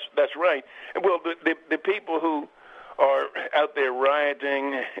 That's right. Well, the people who are out there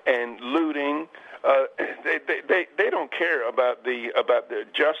rioting and looting, they don't care about the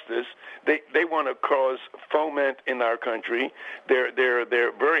justice. They want to cause foment in our country. They're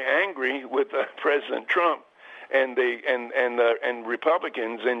very angry with President Trump and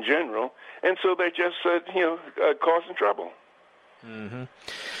Republicans in general, and so they're just causing trouble. Mm-hmm.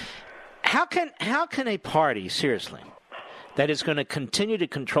 How can a party, seriously, that is going to continue to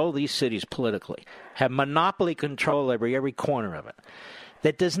control these cities politically, have monopoly control over every corner of it,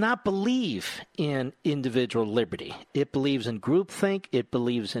 that does not believe in individual liberty? It believes in groupthink. It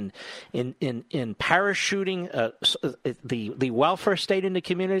believes in parachuting the welfare state into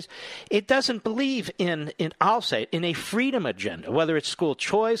communities. It doesn't believe in I'll say it, in a freedom agenda, whether it's school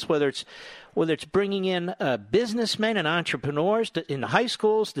choice, whether it's bringing in businessmen and entrepreneurs in high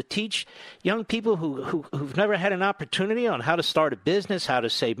schools to teach young people who've never had an opportunity on how to start a business, how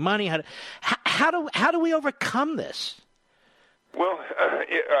to save money. How do we overcome this? Well,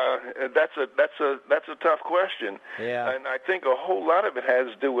 that's a tough question. Yeah. And I think a whole lot of it has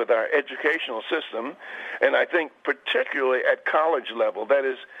to do with our educational system, and I think particularly at college level, that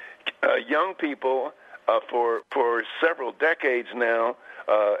is, young people for several decades now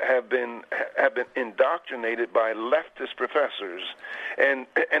have been indoctrinated by leftist professors, and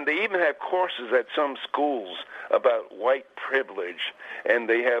they even have courses at some schools about white privilege, and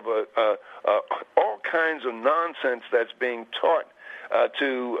they have all kinds of nonsense that's being taught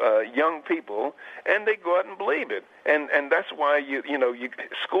to young people, and they go out and believe it, and that's why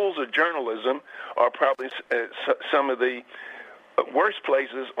schools of journalism are probably some of the worst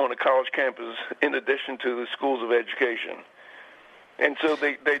places on a college campus, in addition to the schools of education. And so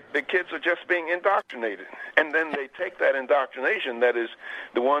the kids are just being indoctrinated. And then they take that indoctrination, that is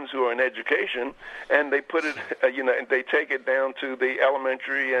the ones who are in education, and they put it, they take it down to the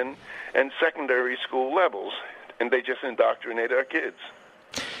elementary and secondary school levels, and they just indoctrinate our kids.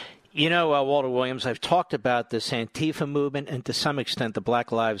 Walter Williams, I've talked about this Antifa movement and to some extent the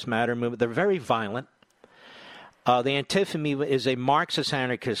Black Lives Matter movement. They're very violent. The Antifa movement is a Marxist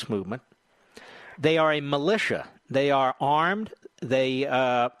anarchist movement. They are a militia. They are armed. They,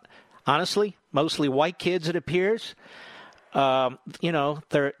 honestly, mostly white kids, it appears. They're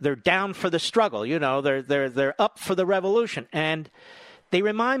down for the struggle. They're up for the revolution. And they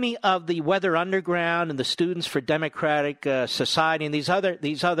remind me of the Weather Underground and the Students for Democratic Society and these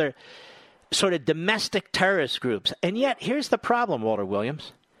other sort of domestic terrorist groups. And yet, here's the problem, Walter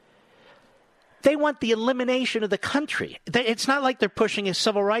Williams. They want the elimination of the country. It's not like they're pushing a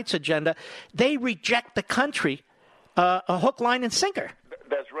civil rights agenda. They reject the country, a hook, line, and sinker.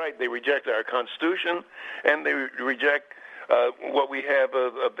 That's right. They reject our Constitution, and they reject what we have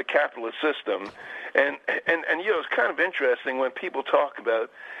of the capitalist system. And it's kind of interesting when people talk about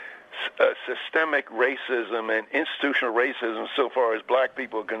systemic racism and institutional racism so far as black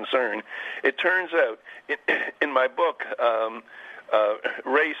people are concerned. It turns out, in my book,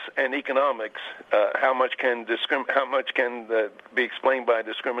 Race and Economics, how much can be explained by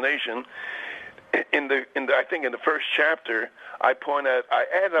discrimination? I think in the first chapter, I point out, I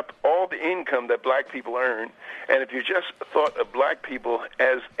add up all the income that black people earn, and if you just thought of black people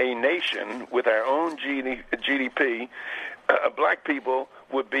as a nation with our own GDP, black people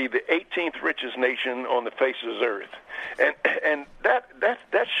would be the 18th richest nation on the face of the earth, and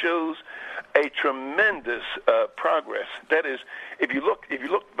that shows a tremendous progress. That is, if you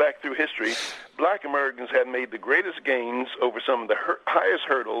look back through history, black Americans have made the greatest gains over some of the highest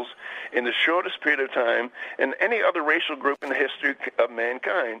hurdles in the shortest period of time than any other racial group in the history of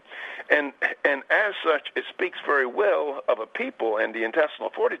mankind. And as such, it speaks very well of a people and the intestinal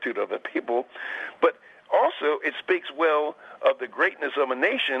fortitude of a people, but also, it speaks well of the greatness of a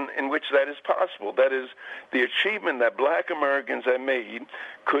nation in which that is possible. That is, the achievement that black Americans have made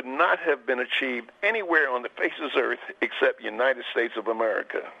could not have been achieved anywhere on the face of the earth except the United States of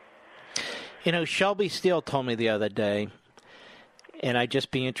America. Shelby Steele told me the other day, and I'd just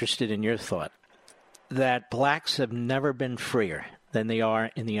be interested in your thought, that blacks have never been freer than they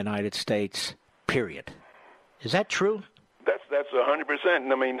are in the United States, period. Is that true? That's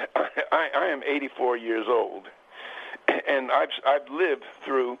 100%. I mean, I am 84 years old, and I've lived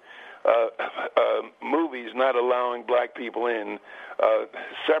through movies not allowing black people in,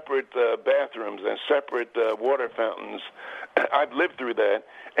 separate bathrooms and separate water fountains. I've lived through that,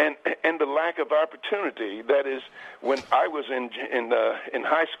 and the lack of opportunity. That is, when I was in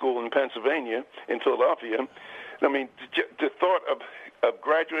high school in Pennsylvania, in Philadelphia, I mean, the thought of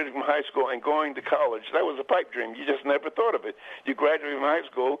graduating from high school and going to college, that was a pipe dream. You just never thought of it. You graduated from high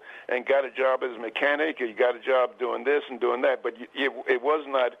school and got a job as a mechanic, or you got a job doing this and doing that, but it was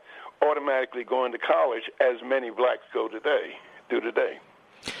not automatically going to college as many blacks do today.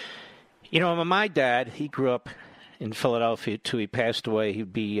 My dad, he grew up in Philadelphia till he passed away.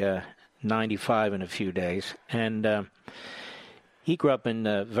 He'd be 95 in a few days. And he grew up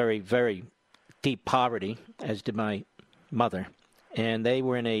in very, very deep poverty, as did my mother. And they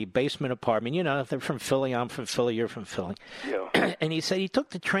were in a basement apartment. You know, if they're from Philly, I'm from Philly, you're from Philly. Yeah. And he said he took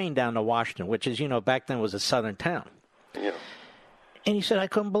the train down to Washington, which is, you know, back then was a southern town. Yeah. And he said, I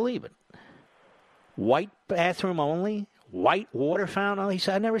couldn't believe it. White bathroom only, white water fountain. He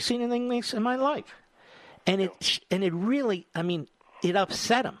said, I've never seen anything like this in my life. And it really, I mean, it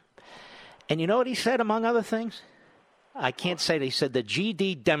upset him. And you know what he said, among other things? I can't say it. He said the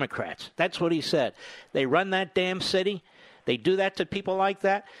GD Democrats. That's what he said. They run that damn city. They do that to people like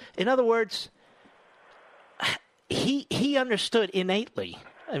that. In other words, he understood innately.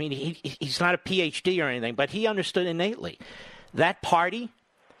 I mean, he's not a PhD or anything, but he understood innately. That party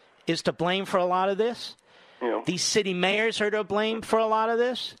is to blame for a lot of this. Yeah. These city mayors are to blame for a lot of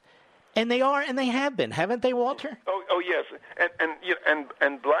this. And they are, and they have been, haven't they, Walter? Oh yes,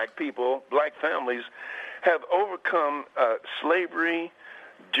 and black people, black families, have overcome slavery,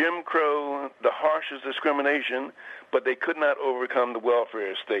 Jim Crow, the harshest discrimination, but they could not overcome the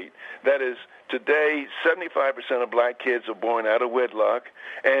welfare state. That is, today, 75% of black kids are born out of wedlock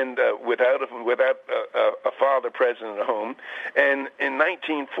and without a father present at home. And in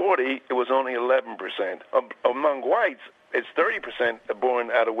 1940, it was only 11%. Among whites, it's 30%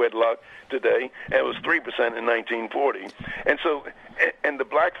 born out of wedlock today, and it was 3% in 1940. And so, and the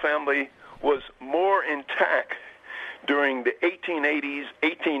black family was more intact during the 1880s,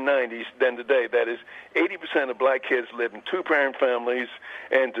 1890s than today. That is, 80% of black kids live in two-parent families,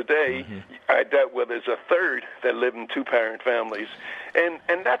 and today, I doubt whether it's a third that live in two-parent families. And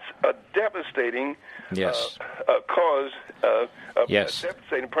that's a devastating cause, a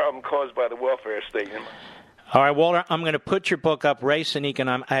devastating problem caused by the welfare state. All right, Walter, I'm going to put your book up, Race and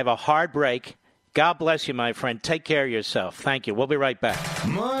Economics. I have a hard break. God bless you, my friend. Take care of yourself. Thank you. We'll be right back.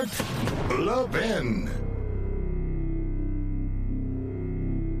 Mark Levin.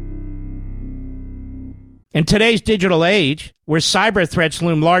 In today's digital age, where cyber threats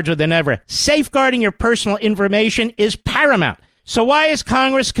loom larger than ever, safeguarding your personal information is paramount. So why is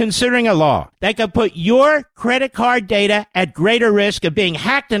Congress considering a law that could put your credit card data at greater risk of being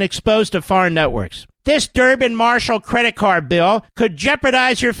hacked and exposed to foreign networks? This Durbin-Marshall credit card bill could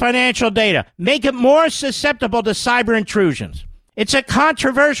jeopardize your financial data, make it more susceptible to cyber intrusions. It's a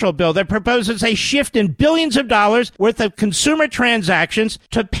controversial bill that proposes a shift in billions of dollars worth of consumer transactions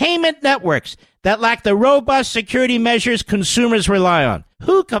to payment networks that lack the robust security measures consumers rely on.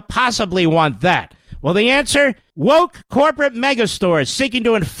 Who could possibly want that? Well, the answer? Woke corporate megastores seeking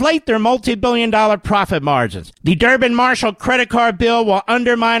to inflate their multi-billion-dollar profit margins. The Durbin-Marshall credit card bill will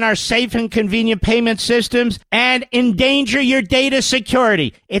undermine our safe and convenient payment systems and endanger your data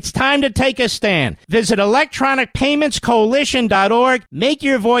security. It's time to take a stand. Visit electronicpaymentscoalition.org. Make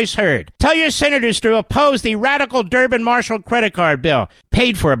your voice heard. Tell your senators to oppose the radical Durbin-Marshall credit card bill,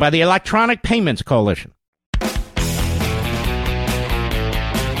 paid for by the Electronic Payments Coalition.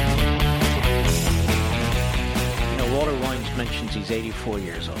 Mentions he's 84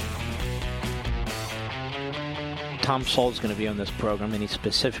 years old. Tom Sowell's going to be on this program, and he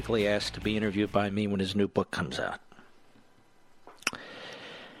specifically asked to be interviewed by me when his new book comes out.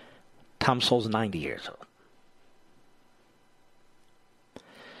 Tom Sowell's 90 years old.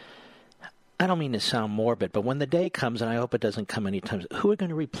 I don't mean to sound morbid, but when the day comes, and I hope it doesn't come anytime, who are going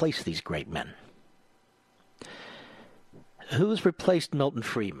to replace these great men? Who's replaced Milton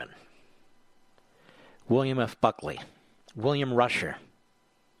Friedman? William F. Buckley? William Rusher?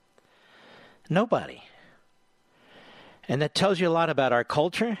 Nobody. And that tells you a lot about our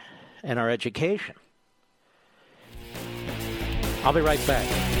culture and our education. I'll be right back.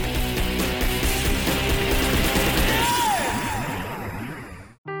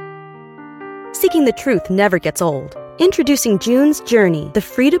 Seeking the truth never gets old. Introducing June's Journey, the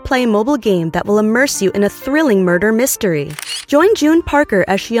free-to-play mobile game that will immerse you in a thrilling murder mystery. Join June Parker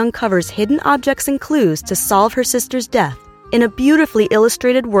as she uncovers hidden objects and clues to solve her sister's death in a beautifully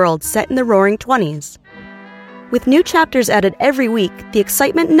illustrated world set in the Roaring '20s. With new chapters added every week, the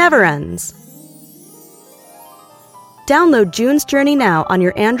excitement never ends. Download June's Journey now on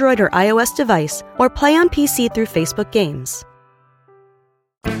your Android or iOS device, or play on PC through Facebook Games.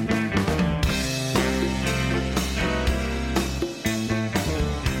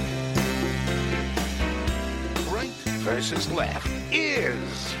 Versus left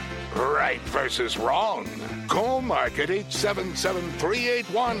is right versus wrong. Call Mark at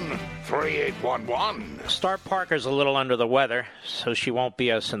 877-381-3811. Star Parker's a little under the weather, so she won't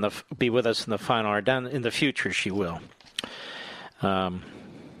be with us in the final hour. Down in the future, she will.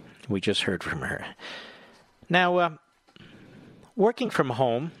 We just heard from her. Now, working from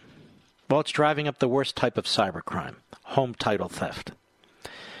home, well, it's driving up the worst type of cybercrime, home title theft.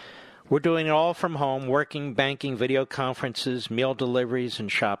 We're doing it all from home, working, banking, video conferences, meal deliveries, and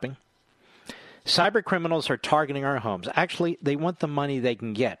shopping. Cyber criminals are targeting our homes. Actually, they want the money they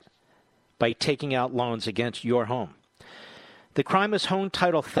can get by taking out loans against your home. The crime is home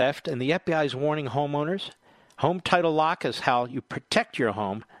title theft, and the FBI is warning homeowners. Home title lock is how you protect your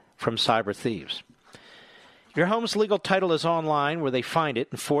home from cyber thieves. Your home's legal title is online where they find it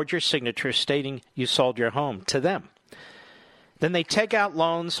and forge your signature stating you sold your home to them. Then they take out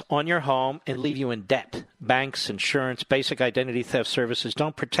loans on your home and leave you in debt. Banks, insurance, basic identity theft services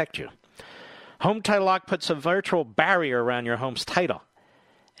don't protect you. Home Title Lock puts a virtual barrier around your home's title,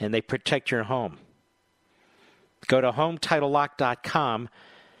 and they protect your home. Go to HomeTitleLock.com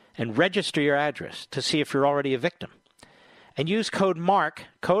and register your address to see if you're already a victim. And use code MARK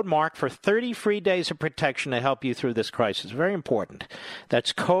for 30 free days of protection to help you through this crisis. Very important.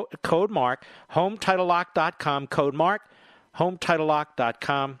 That's code MARK, HomeTitleLock.com, code MARK,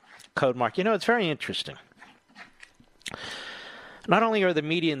 HomeTitleLock.com, code MARK. You know, it's very interesting. Not only are the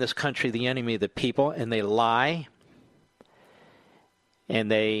media in this country the enemy of the people, and they lie,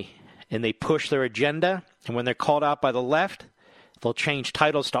 and they push their agenda, and when they're called out by the left, they'll change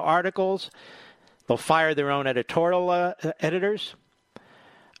titles to articles, they'll fire their own editorial editors.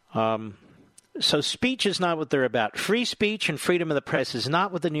 So speech is not what they're about. Free speech and freedom of the press is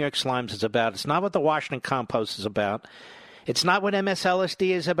not what the New York Slimes is about. It's not what the Washington Compost is about. It's not what MSLSD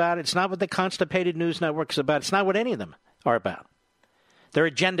is about. It's not what the Constipated News Network is about. It's not what any of them are about. They're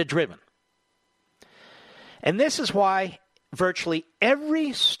agenda-driven. And this is why virtually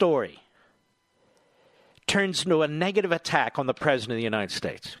every story turns into a negative attack on the President of the United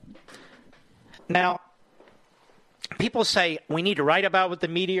States. Now, people say, we need to write about what the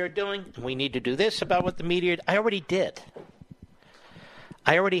media are doing. We need to do this about what the media are doing. I already did.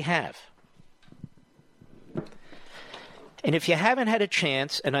 I already have. And if you haven't had a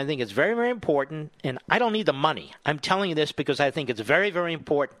chance, and I think it's very, very important, and I don't need the money. I'm telling you this because I think it's very, very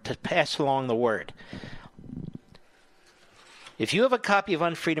important to pass along the word. If you have a copy of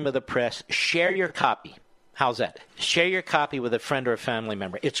Unfreedom of the Press, share your copy. How's that? Share your copy with a friend or a family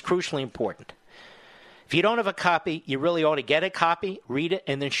member. It's crucially important. If you don't have a copy, you really ought to get a copy, read it,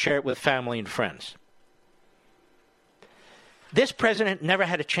 and then share it with family and friends. This president never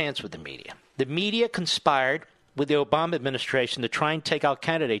had a chance with the media. The media conspired with the Obama administration to try and take out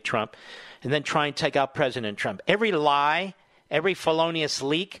candidate Trump and then try and take out President Trump. Every lie, every felonious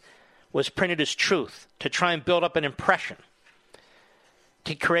leak was printed as truth to try and build up an impression,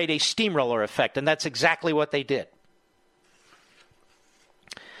 to create a steamroller effect, and that's exactly what they did.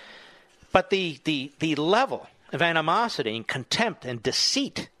 But the level of animosity and contempt and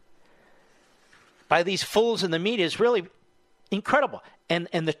deceit by these fools in the media is really incredible. And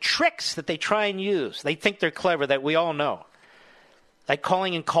the tricks that they try and use, they think they're clever, that we all know. Like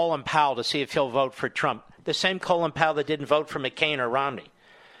calling in Colin Powell to see if he'll vote for Trump. The same Colin Powell that didn't vote for McCain or Romney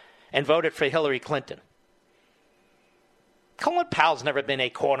and voted for Hillary Clinton. Colin Powell's never been a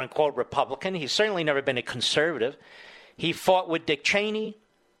quote-unquote Republican. He's certainly never been a conservative. He fought with Dick Cheney.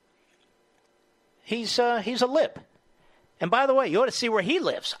 He's a lib. And by the way, you ought to see where he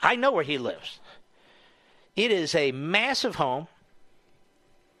lives. I know where he lives. It is a massive home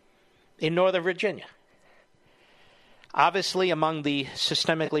in Northern Virginia. Obviously among the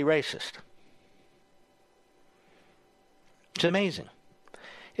systemically racist. It's amazing.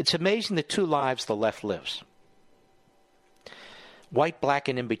 It's amazing the two lives the left lives. White, black,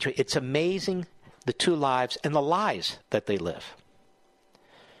 and in between. It's amazing the two lives and the lies that they live.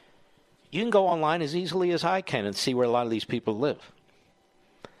 You can go online as easily as I can and see where a lot of these people live.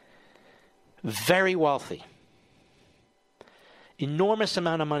 Very wealthy. Enormous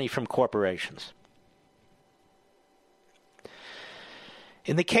amount of money from corporations.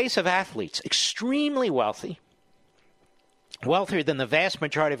 In the case of athletes, extremely wealthy, wealthier than the vast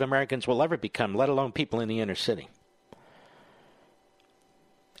majority of Americans will ever become, let alone people in the inner city.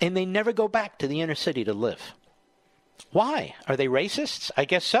 And they never go back to the inner city to live. Why? Are they racists? I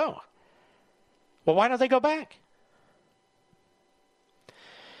guess so. Well, why don't they go back?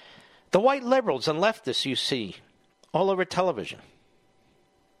 The white liberals and leftists you see all over television.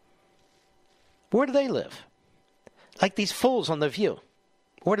 Where do they live? Like these fools on The View.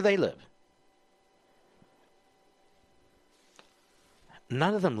 Where do they live?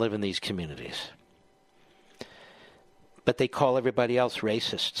 None of them live in these communities. But they call everybody else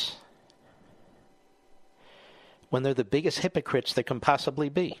racists. When they're the biggest hypocrites there can possibly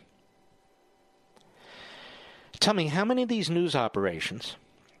be. Tell me, how many of these news operations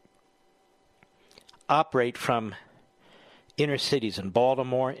operate from inner cities in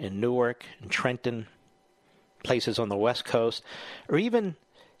Baltimore, in Newark, in Trenton, places on the West Coast, or even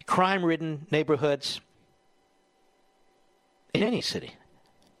crime-ridden neighborhoods in any city.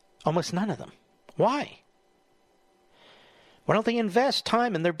 Almost none of them. Why? Why don't they invest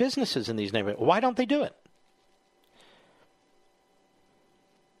time in their businesses in these neighborhoods? Why don't they do it?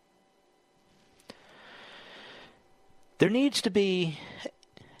 There needs to be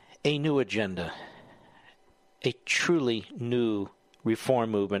a new agenda, a truly new reform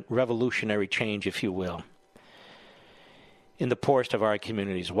movement, revolutionary change, if you will, in the poorest of our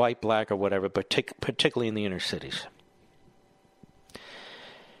communities, white, black, or whatever, particularly in the inner cities.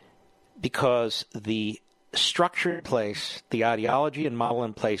 Because the structure in place, the ideology and model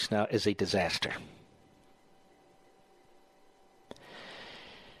in place now is a disaster.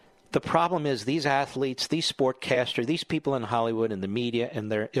 The problem is these athletes, these sportcasters, these people in Hollywood and the media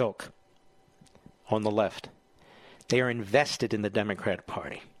and their ilk on the left, they are invested in the Democratic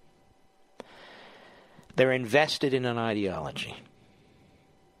Party. They're invested in an ideology.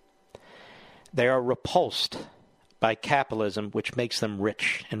 They are repulsed by capitalism, which makes them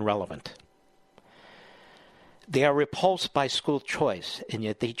rich and relevant. They are repulsed by school choice, and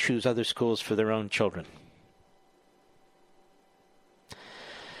yet they choose other schools for their own children.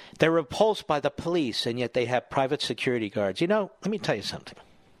 They're repulsed by the police, and yet they have private security guards. You know, let me tell you something.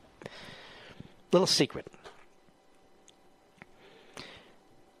 Little secret.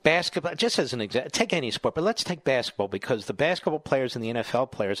 Basketball, just as an example, take any sport, but let's take basketball because the basketball players and the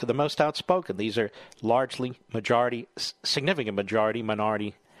NFL players are the most outspoken. These are largely significant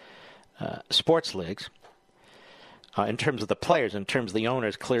minority sports leagues. In terms of the players, in terms of the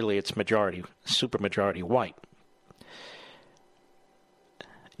owners, clearly it's supermajority white.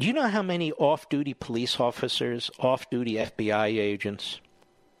 Do you know how many off-duty police officers, off-duty FBI agents,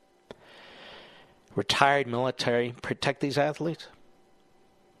 retired military protect these athletes?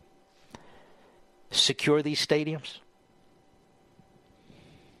 Secure these stadiums?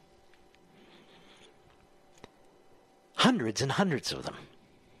 Hundreds and hundreds of them.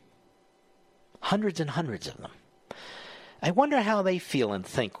 Hundreds and hundreds of them. I wonder how they feel and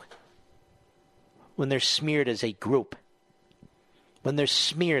think when they're smeared as a group, when they're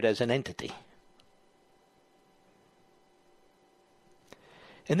smeared as an entity.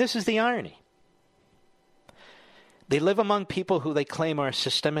 And this is the irony. They live among people who they claim are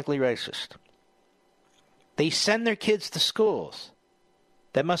systemically racist. They send their kids to schools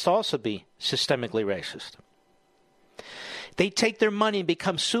that must also be systemically racist. They take their money and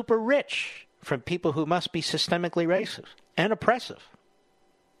become super rich from people who must be systemically racist and oppressive.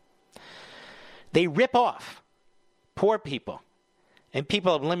 They rip off poor people and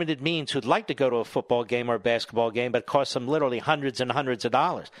people of limited means who'd like to go to a football game or a basketball game, but it costs them literally hundreds and hundreds of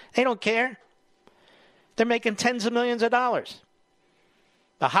dollars. They don't care. They're making tens of millions of dollars.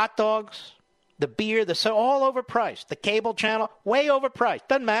 The hot dogs, the beer, all overpriced. The cable channel, way overpriced.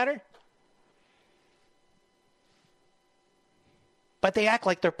 Doesn't matter. But they act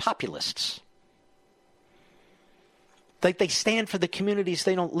like they're populists. Like they stand for the communities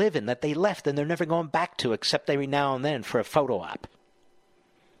they don't live in, that they left and they're never going back to except every now and then for a photo op.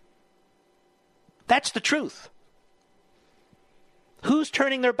 That's the truth. Who's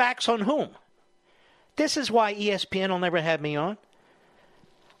turning their backs on whom? This is why ESPN will never have me on.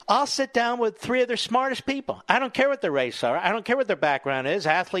 I'll sit down with three of their smartest people. I don't care what their race are. I don't care what their background is,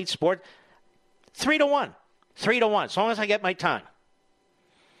 athlete, sport. 3-1. 3-1, as long as I get my time.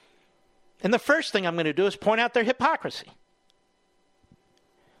 And the first thing I'm going to do is point out their hypocrisy.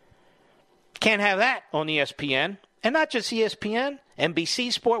 Can't have that on ESPN. And not just ESPN,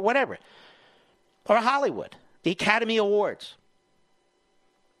 NBC Sport, whatever. Or Hollywood, the Academy Awards.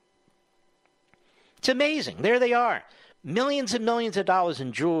 It's amazing. There they are. Millions and millions of dollars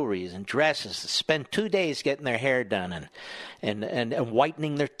in jewelries and dresses. Spend 2 days getting their hair done and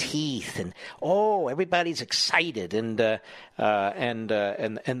whitening their teeth. And everybody's excited. And the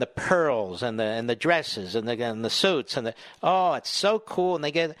pearls and the dresses and the suits and it's so cool.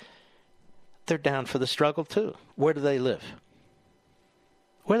 And they're down for the struggle too. Where do they live?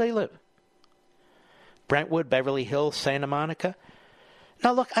 Where do they live? Brentwood, Beverly Hills, Santa Monica.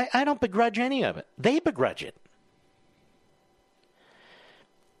 Now look, I don't begrudge any of it. They begrudge it.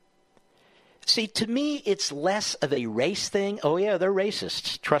 See, to me, it's less of a race thing. Oh, yeah, they're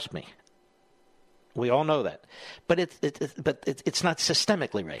racists. Trust me. We all know that. But it's not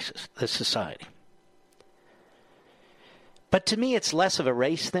systemically racist, this society. But to me, it's less of a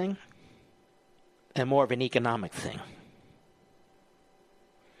race thing and more of an economic thing.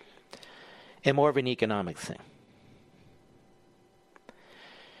 And more of an economic thing.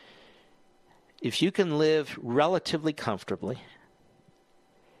 If you can live relatively comfortably,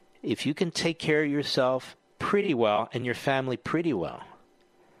 if you can take care of yourself pretty well and your family pretty well,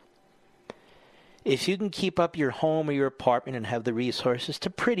 if you can keep up your home or your apartment and have the resources to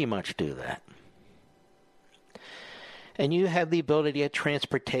pretty much do that, and you have the ability to get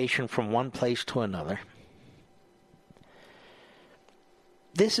transportation from one place to another,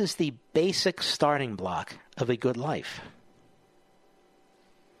 this is the basic starting block of a good life.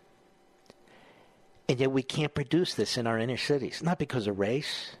 And yet we can't produce this in our inner cities, not because of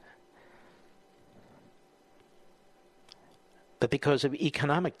race, but because of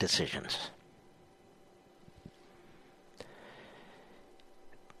economic decisions.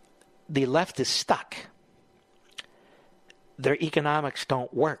 The left is stuck. Their economics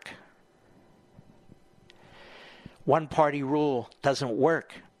don't work. One-party rule doesn't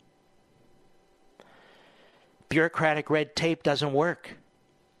work. Bureaucratic red tape doesn't work.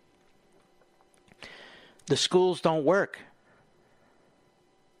 The schools don't work.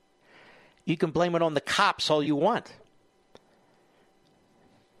 You can blame it on the cops all you want.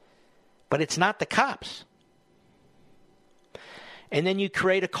 But it's not the cops. And then you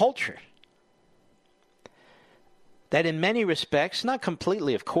create a culture that in many respects, not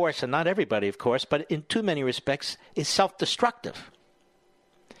completely of course, and not everybody of course, but in too many respects is self-destructive.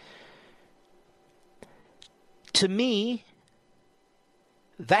 To me,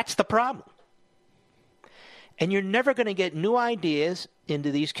 that's the problem. And you're never going to get new ideas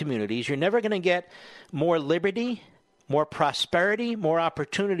into these communities. You're never going to get more liberty, more prosperity, more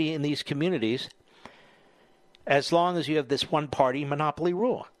opportunity in these communities as long as you have this one-party monopoly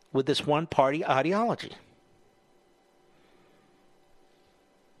rule with this one-party ideology.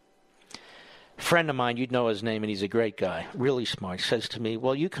 A friend of mine, you'd know his name, and he's a great guy, really smart, says to me,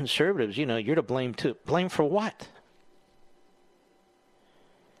 well, you conservatives, you're to blame too. Blame for what?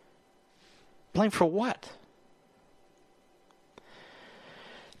 Blame for what?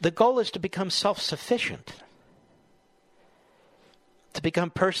 The goal is to become self-sufficient, to become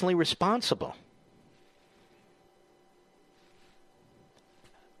personally responsible.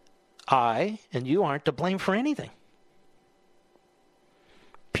 I and you aren't to blame for anything.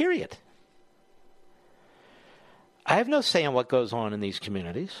 Period. I have no say in what goes on in these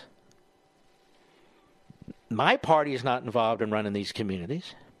communities. My party is not involved in running these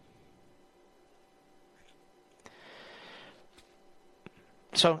communities.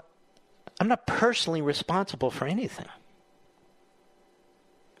 So I'm not personally responsible for anything.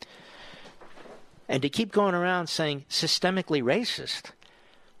 And to keep going around saying systemically racist,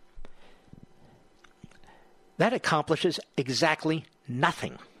 that accomplishes exactly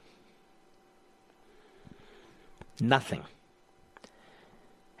nothing. Nothing.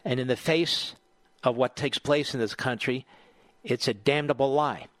 And in the face of what takes place in this country, it's a damnable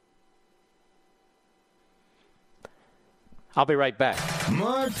lie. I'll be right back.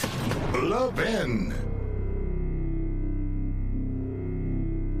 Mark Levin.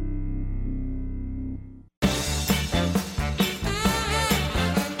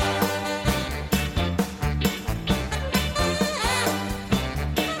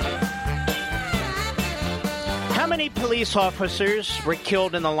 How many police officers were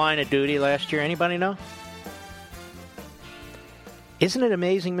killed in the line of duty last year? Anybody know? Isn't it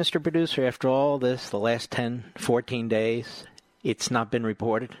amazing, Mr. Producer, after all this, the last 10, 14 days, it's not been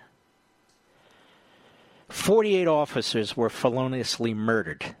reported? 48 officers were feloniously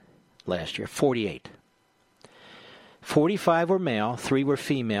murdered last year. 48. 45 were male, 3 were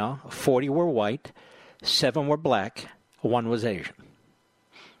female, 40 were white, 7 were black, 1 was Asian.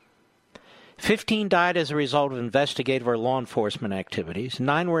 15 died as a result of investigative or law enforcement activities.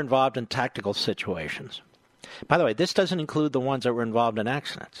 9 were involved in tactical situations. By the way, this doesn't include the ones that were involved in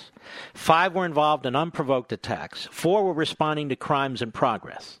accidents. 5 were involved in unprovoked attacks. 4 were responding to crimes in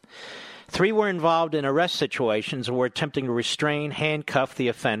progress. 3 were involved in arrest situations and were attempting to restrain, handcuff the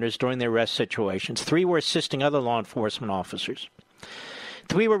offenders during the arrest situations. 3 were assisting other law enforcement officers.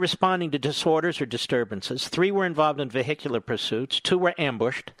 3 were responding to disorders or disturbances. 3 were involved in vehicular pursuits. 2 were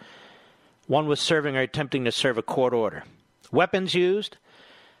ambushed. 1 was serving or attempting to serve a court order. Weapons used: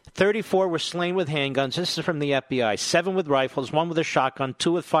 34 were slain with handguns. This is from the FBI. 7 with rifles, 1 with a shotgun,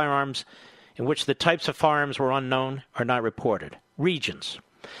 2 with firearms in which the types of firearms were unknown or not reported. Regions: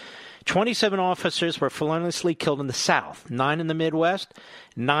 27 officers were feloniously killed in the South, 9 in the Midwest,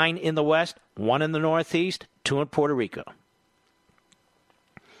 9 in the West, 1 in the Northeast, 2 in Puerto Rico.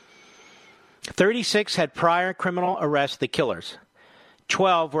 36 had prior criminal arrests, the killers.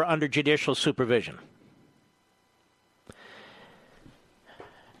 12 were under judicial supervision.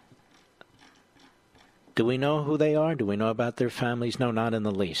 Do we know who they are? Do we know about their families? No, not in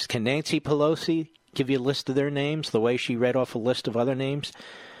the least. Can Nancy Pelosi give you a list of their names the way she read off a list of other names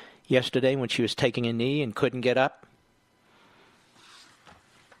yesterday when she was taking a knee and couldn't get up?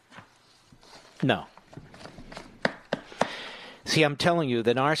 No. See, I'm telling you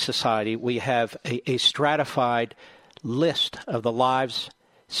that in our society, we have a stratified list of the lives.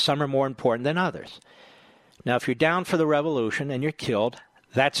 Some are more important than others. Now, if you're down for the revolution and you're killed,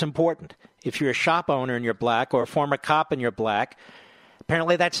 that's important. If you're a shop owner and you're black, or a former cop and you're black,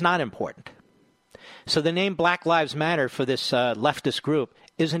 apparently that's not important. So the name Black Lives Matter for this leftist group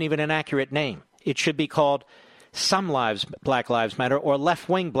isn't even an accurate name. It should be called Some Lives Black Lives Matter or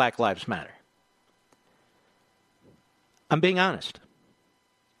Left-Wing Black Lives Matter. I'm being honest.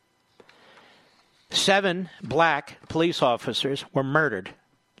 7 black police officers were murdered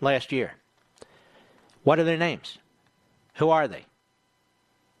last year. What are their names? Who are they?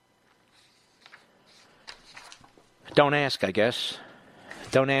 Don't ask, I guess.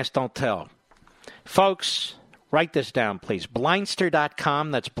 Don't ask, don't tell. Folks, write this down, please.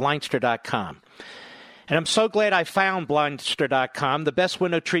 Blindster.com, that's Blindster.com. And I'm so glad I found Blindster.com, the best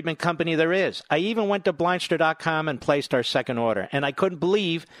window treatment company there is. I even went to Blindster.com and placed our second order. And I couldn't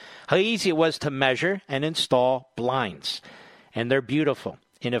believe how easy it was to measure and install blinds. And they're beautiful.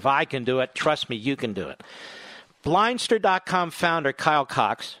 And if I can do it, trust me, you can do it. Blindster.com founder Kyle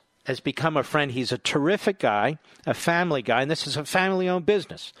Cox has become a friend. He's a terrific guy, a family guy, and this is a family-owned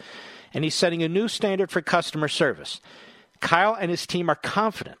business. And he's setting a new standard for customer service. Kyle and his team are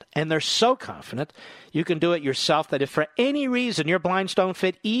confident, and they're so confident you can do it yourself, that if for any reason your blinds don't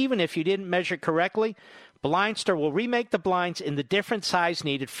fit, even if you didn't measure correctly, Blindster will remake the blinds in the different size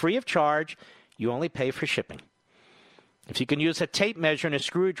needed free of charge. You only pay for shipping. If you can use a tape measure and a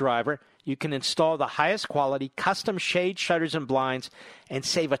screwdriver, you can install the highest quality custom shade shutters and blinds and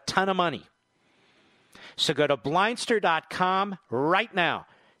save a ton of money. So go to Blindster.com right now.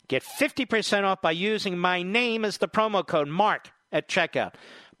 Get 50% off by using my name as the promo code MARK at checkout.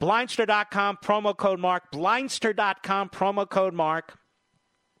 Blindster.com, promo code MARK. Blindster.com, promo code MARK.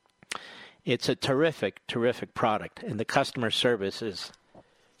 It's a terrific, terrific product, and the customer service is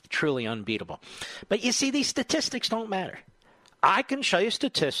truly unbeatable. But you see, these statistics don't matter. I can show you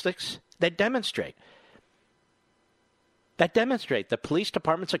statistics that demonstrate that police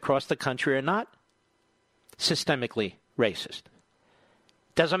departments across the country are not systemically racist.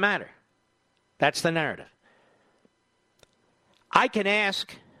 Doesn't matter. That's the narrative. I can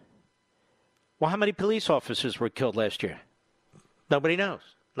ask, well, how many police officers were killed last year? Nobody knows,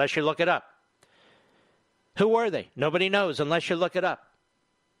 unless you look it up. Who were they? Nobody knows, unless you look it up.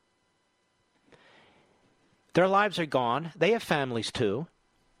 Their lives are gone. They have families, too.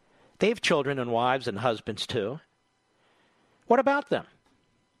 They have children and wives and husbands, too. What about them?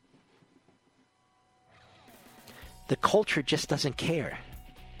 The culture just doesn't care.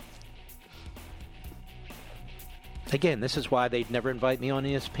 Again, this is why they'd never invite me on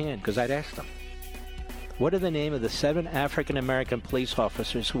ESPN, because I'd ask them, what are the name of the 7 African-American police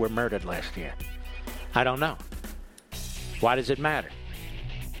officers who were murdered last year? I don't know. Why does it matter?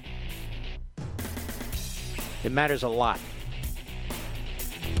 It matters a lot.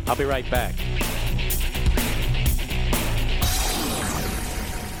 I'll be right back.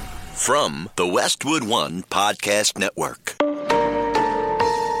 From the Westwood One Podcast Network.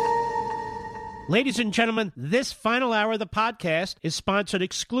 Ladies and gentlemen, this final hour of the podcast is sponsored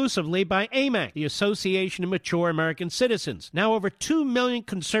exclusively by AMAC, the Association of Mature American Citizens. Now over 2 million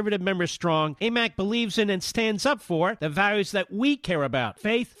conservative members strong, AMAC believes in and stands up for the values that we care about: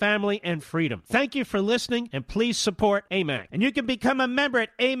 faith, family, and freedom. Thank you for listening, and please support AMAC. And you can become a member at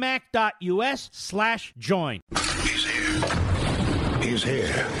amac.us/join. He's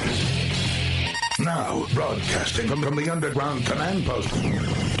here. Now, broadcasting from the underground command post,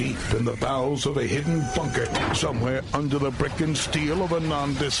 deep in the bowels of a hidden bunker, somewhere under the brick and steel of a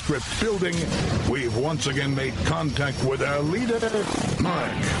nondescript building, we've once again made contact with our leader,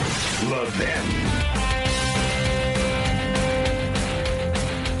 Mark Levin.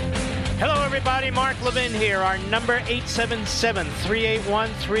 Hello, everybody. Mark Levin here. Our number,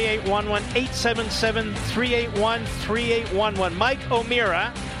 877-381-3811, 877-381-3811. Mike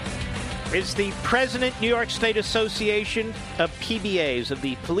O'Meara is the president, New York State Association of PBAs, of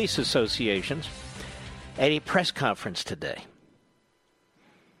the police associations, at a press conference today.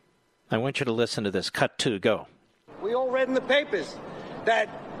 I want you to listen to this. Cut 2, go. We all read in the papers that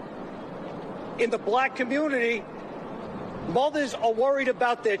in the black community, mothers are worried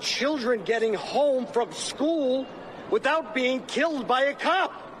about their children getting home from school without being killed by a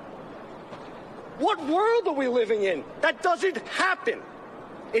cop. What world are we living in? That doesn't happen.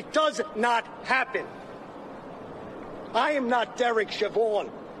 It does not happen. I am not Derek Chauvin.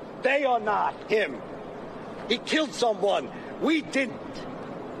 They are not him. He killed someone. We didn't.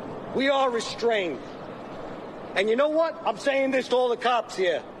 We are restrained. And you know what? I'm saying this to all the cops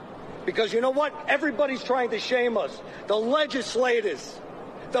here. Because you know what? Everybody's trying to shame us. The legislators,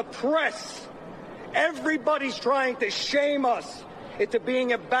 the press, everybody's trying to shame us into being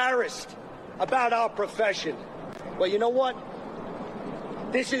embarrassed about our profession. Well, you know what?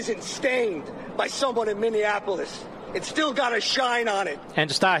 This isn't stained by someone in Minneapolis. It's still got a shine on it. And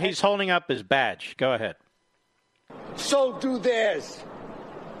stop. He's holding up his badge. Go ahead. So do theirs.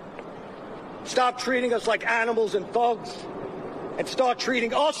 Stop treating us like animals and thugs and start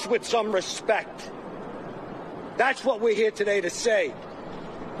treating us with some respect. That's what we're here today to say.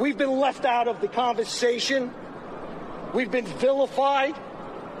 We've been left out of the conversation. We've been vilified.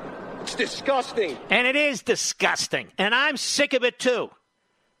 It's disgusting. And it is disgusting. And I'm sick of it, too.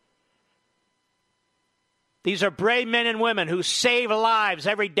 These are brave men and women who save lives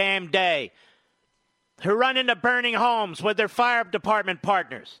every damn day, who run into burning homes with their fire department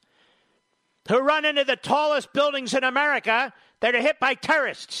partners, who run into the tallest buildings in America that are hit by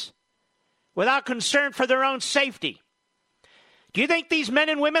terrorists without concern for their own safety. Do you think these men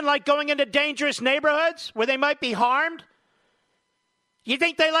and women like going into dangerous neighborhoods where they might be harmed? You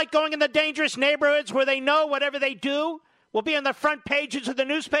think they like going into dangerous neighborhoods where they know whatever they do will be on the front pages of the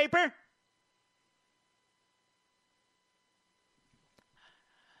newspaper?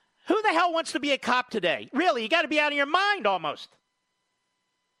 Who the hell wants to be a cop today? Really, you got to be out of your mind almost.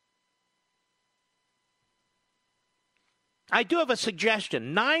 I do have a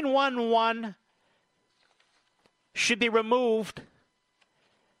suggestion. 911 should be removed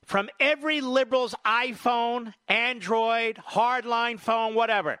from every liberal's iPhone, Android, hardline phone,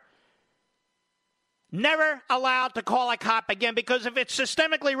 whatever. Never allowed to call a cop again, because if it's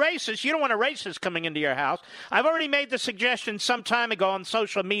systemically racist, you don't want a racist coming into your house. I've already made the suggestion some time ago on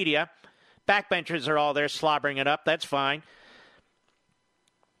social media. Backbenchers are all there slobbering it up. That's fine.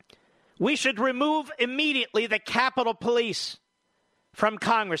 We should remove immediately the Capitol Police from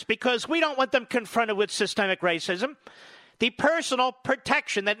Congress, because we don't want them confronted with systemic racism. The personal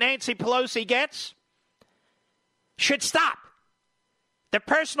protection that Nancy Pelosi gets should stop. The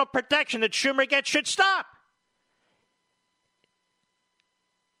personal protection that Schumer gets should stop.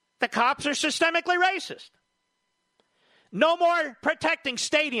 The cops are systemically racist. No more protecting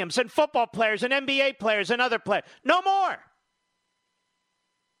stadiums and football players and NBA players and other players. No more.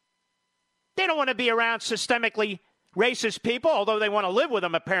 They don't want to be around systemically racist people, although they want to live with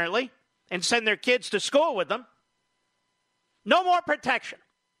them apparently and send their kids to school with them. No more protection.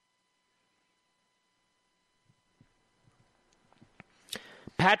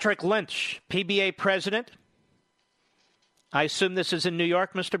 Patrick Lynch, PBA president. I assume this is in New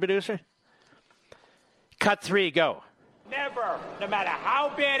York, Mr. Producer? Cut 3, go. Never, no matter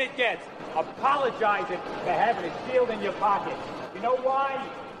how bad it gets, apologizing for having a shield in your pocket. You know why?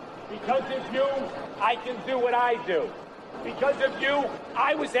 Because of you, I can do what I do. Because of you,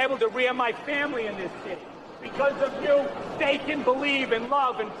 I was able to rear my family in this city. Because of you, they can believe and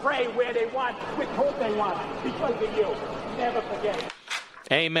love and pray where they want, with whom they want. Because of you. Never forget it.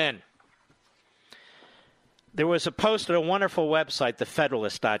 Amen. There was a post at a wonderful website,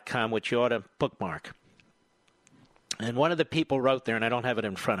 thefederalist.com, which you ought to bookmark. And one of the people wrote there, and I don't have it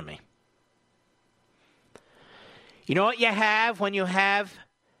in front of me. You know what you have when you have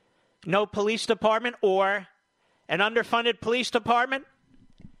no police department or an underfunded police department?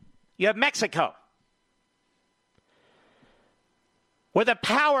 You have Mexico, where the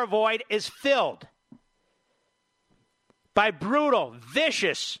power void is filled by brutal,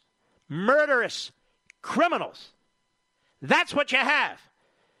 vicious, murderous criminals. That's what you have.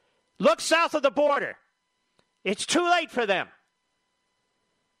 Look south of the border. It's too late for them.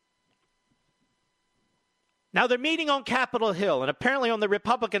 Now, they're meeting on Capitol Hill, and apparently on the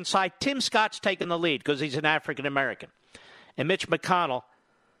Republican side, Tim Scott's taking the lead because he's an African American. And Mitch McConnell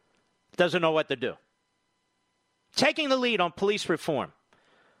doesn't know what to do. Taking the lead on police reform.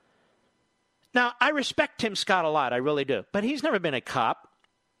 Now, I respect Tim Scott a lot, I really do. But he's never been a cop.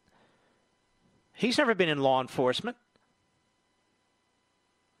 He's never been in law enforcement.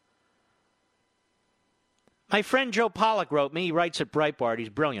 My friend Joe Pollack wrote me. He writes at Breitbart. He's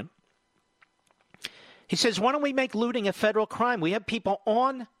brilliant. He says, why don't we make looting a federal crime? We have people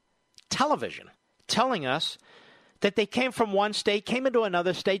on television telling us that they came from one state, came into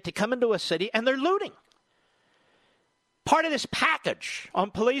another state to come into a city, and they're looting. Part of this package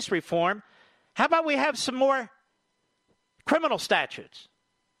on police reform, how about we have some more criminal statutes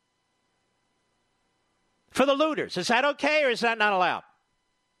for the looters? Is that okay, or is that not allowed?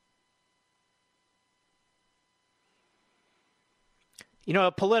 You know,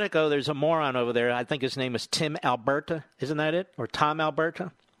 at Politico, there's a moron over there. I think his name is Tim Alberta. Isn't that it? Or Tom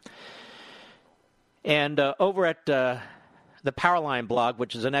Alberta? And over at the Powerline blog,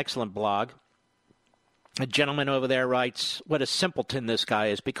 which is an excellent blog, a gentleman over there writes, what a simpleton this guy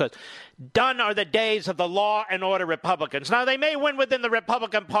is, because done are the days of the law and order Republicans. Now, they may win within the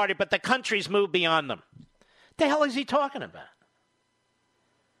Republican Party, but the country's moved beyond them. What the hell is he talking about?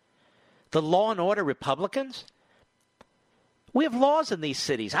 The law and order Republicans? We have laws in these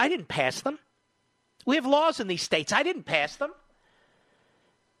cities. I didn't pass them. We have laws in these states. I didn't pass them.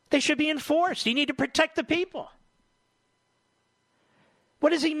 They should be enforced. You need to protect the people.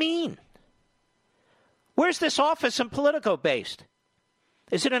 What does he mean? Where's this office in Politico based?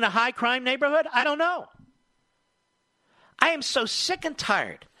 Is it in a high crime neighborhood? I don't know. I am so sick and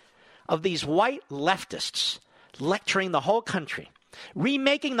tired of these white leftists lecturing the whole country,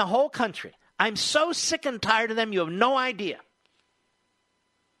 remaking the whole country. I'm so sick and tired of them, you have no idea.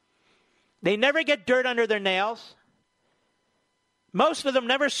 They never get dirt under their nails. Most of them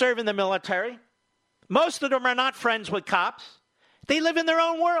never serve in the military. Most of them are not friends with cops. They live in their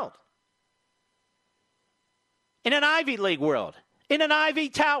own world. In an Ivy League world. In an Ivy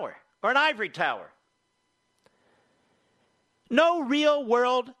Tower. Or an ivory tower. No real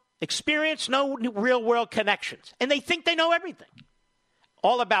world experience, no real world connections. And they think they know everything.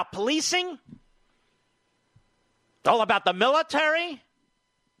 All about policing. All about the military.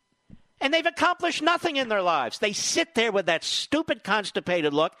 And they've accomplished nothing in their lives. They sit there with that stupid,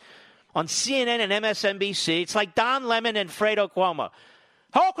 constipated look on CNN and MSNBC. It's like Don Lemon and Fredo Cuomo.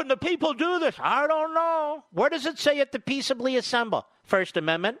 How can the people do this? I don't know. Where does it say you have to peaceably assemble? First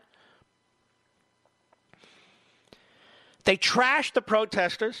Amendment. They trashed the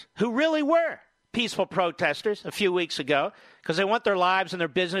protesters who really were peaceful protesters a few weeks ago because they want their lives and their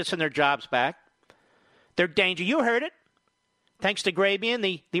business and their jobs back. They're danger. You heard it. Thanks to Grabian,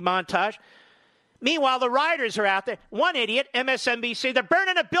 the montage. Meanwhile, the rioters are out there. One idiot, MSNBC, they're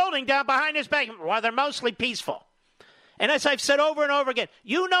burning a building down behind his back while they're mostly peaceful. And as I've said over and over again,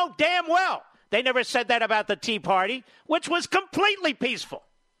 you know damn well they never said that about the Tea Party, which was completely peaceful.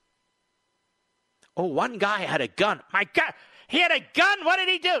 Oh, one guy had a gun. My God, he had a gun. What did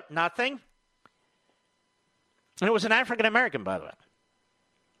he do? Nothing. And it was an African-American, by the way.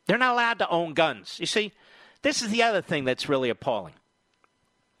 They're not allowed to own guns. You see, this is the other thing that's really appalling.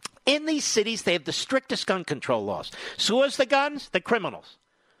 In these cities, they have the strictest gun control laws. So who's the guns? The criminals.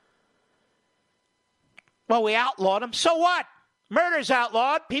 Well, we outlawed them. So what? Murder's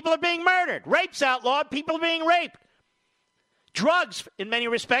outlawed. People are being murdered. Rape's outlawed. People are being raped. Drugs, in many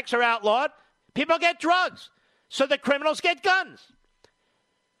respects, are outlawed. People get drugs. So the criminals get guns.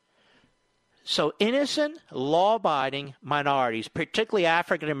 So innocent, law-abiding minorities, particularly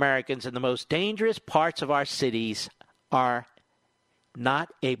African Americans in the most dangerous parts of our cities, are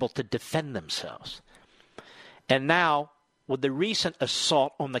not able to defend themselves. And now, with the recent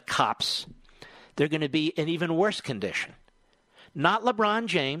assault on the cops, they're going to be in even worse condition. Not LeBron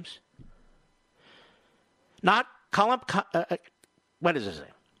James. Not Colin, what is his name?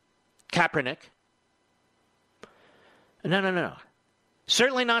 Kaepernick. No.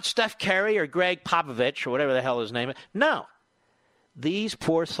 Certainly not Steph Curry or Greg Popovich or whatever the hell his name is. No. These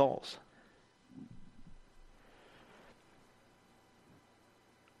poor souls.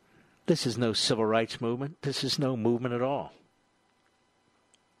 This is no civil rights movement. This is no movement at all.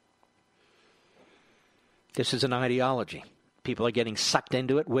 This is an ideology. People are getting sucked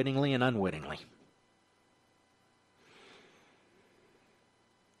into it wittingly and unwittingly.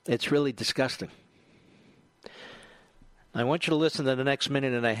 It's really disgusting. I want you to listen to the next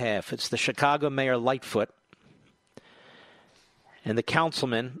minute and a half. It's the Chicago Mayor Lightfoot and the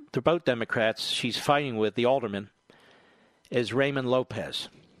councilman, they're both Democrats, she's fighting with, the alderman, is Raymond Lopez.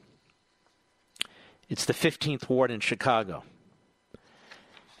 It's the 15th ward in Chicago.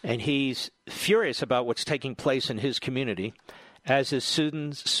 And he's furious about what's taking place in his community, as is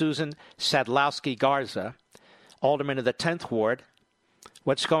Susan Sadlowski Garza, alderman of the 10th ward,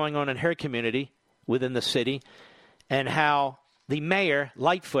 what's going on in her community within the city, and how the mayor,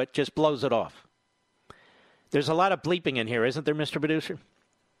 Lightfoot, just blows it off. There's a lot of bleeping in here, isn't there, Mr. Producer?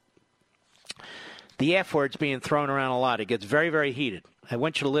 The F word's being thrown around a lot. It gets very, very heated. I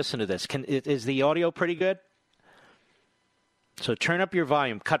want you to listen to this. Is the audio pretty good? So turn up your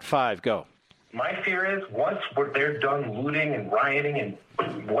volume. Cut 5. Go. My fear is once they're done looting and rioting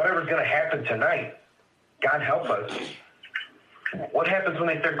and whatever's going to happen tonight, God help us, what happens when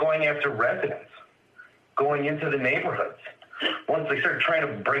they start going after residents, going into the neighborhoods? Once they start trying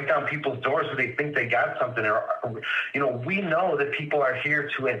to break down people's doors so they think they got something, or we know that people are here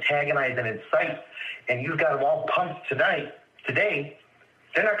to antagonize and incite, and you've got them all pumped today.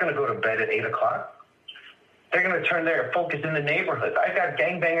 They're not going to go to bed at 8 o'clock. They're going to turn their focus in the neighborhoods. I got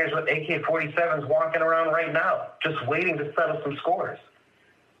gangbangers with AK-47s walking around right now, just waiting to settle some scores.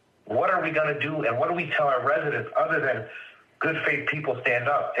 What are we going to do, and what do we tell our residents other than good faith people stand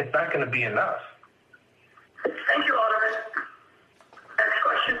up? It's not going to be enough. Thank you, Alderman. Next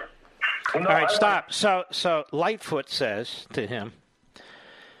question. Well, no, all right, stop. So Lightfoot says to him,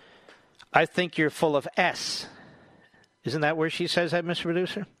 I think you're full of S. Isn't that where she says that, Mr.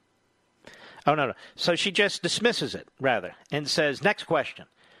 Producer? Oh, no. So she just dismisses it, rather, and says, next question.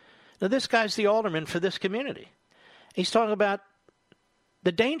 Now, this guy's the alderman for this community. He's talking about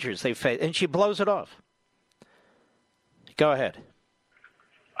the dangers they face, and she blows it off. Go ahead.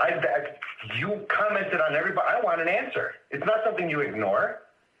 You commented on everybody. I want an answer. It's not something you ignore.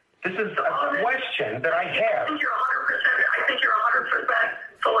 This is a question that I have. I think you're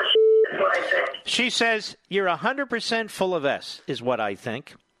 100% full of shit, is what I think. She says, you're 100% full of S, is what I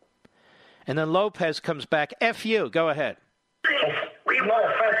think. And then Lopez comes back, F you. Go ahead. No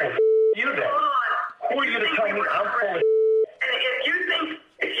offense. You then. Who are you to tell me I'm full of shit? And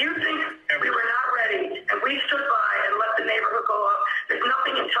if you think we were not ready and we stood by and let the neighborhood go up, there's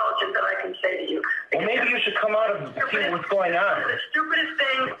nothing intelligent that I can say to you. Well, maybe you should come out and see what's going on. The stupidest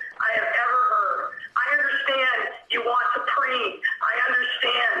thing I have ever heard. I understand you want Supreme. I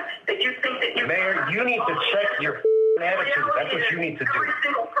understand that you think that you... Mayor, you need to check your attitude. That's what you need to do.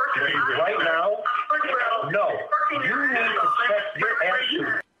 Right now, no. You need to check your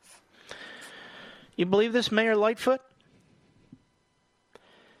attitude. You believe this, Mayor Lightfoot?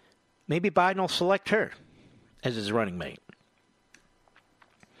 Maybe Biden will select her as his running mate.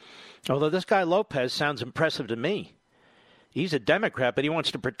 Although this guy Lopez sounds impressive to me. He's a Democrat, but he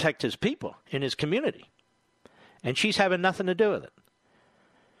wants to protect his people in his community. And she's having nothing to do with it.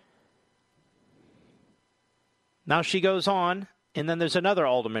 Now she goes on, and then there's another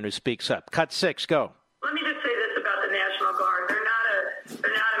alderman who speaks up. Cut 6, go. Let me just say this about the National Guard.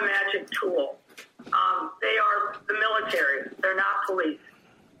 They're not a magic tool. They are the military. They're not police.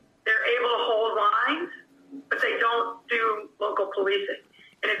 They're able to hold lines, but they don't do local policing.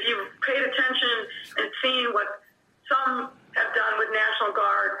 And if you've paid attention and seen what some have done with National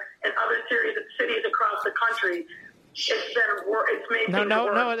Guard and other cities across the country, it's made things worse.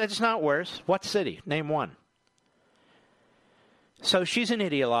 No, it's not worse. What city? Name one. So she's an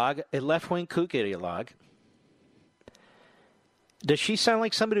ideologue, a left-wing kook ideologue. Does she sound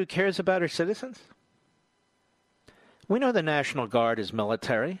like somebody who cares about her citizens? We know the National Guard is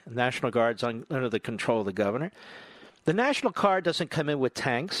military. The National Guard's under the control of the governor. The National Guard doesn't come in with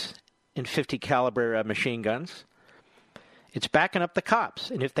tanks and 50 caliber machine guns. It's backing up the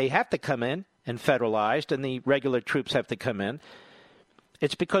cops. And if they have to come in and federalized and the regular troops have to come in,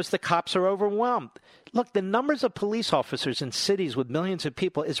 it's because the cops are overwhelmed. Look, the numbers of police officers in cities with millions of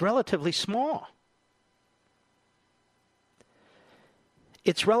people is relatively small.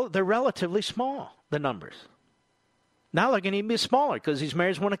 They're relatively small, the numbers. Now they're going to be smaller because these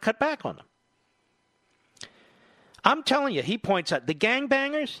mayors want to cut back on them. I'm telling you, he points out the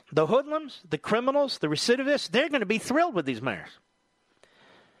gangbangers, the hoodlums, the criminals, the recidivists, they're going to be thrilled with these mayors.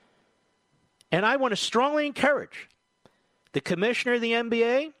 And I want to strongly encourage the commissioner of the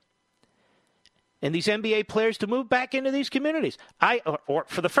NBA and these NBA players to move back into these communities. Or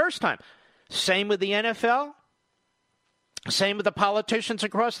for the first time. Same with the NFL. Same with the politicians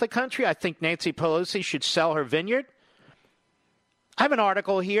across the country. I think Nancy Pelosi should sell her vineyard. I have an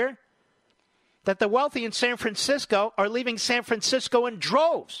article here that the wealthy in San Francisco are leaving San Francisco in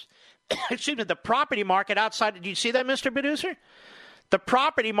droves. Excuse me, the property market outside. Did you see that, Mr. Producer? The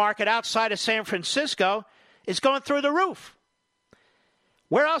property market outside of San Francisco is going through the roof.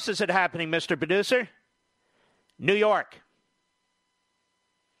 Where else is it happening, Mr. Producer? New York.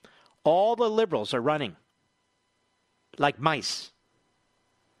 All the liberals are running like mice.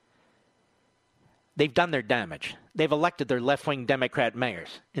 They've done their damage. They've elected their left-wing Democrat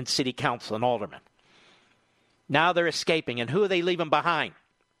mayors and city council and aldermen. Now they're escaping. And who are they leaving behind?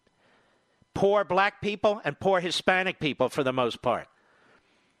 Poor black people and poor Hispanic people for the most part.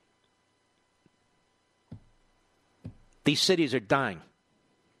 These cities are dying.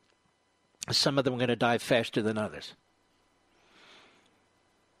 Some of them are going to die faster than others.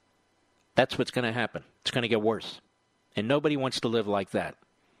 That's what's going to happen. It's going to get worse. And nobody wants to live like that.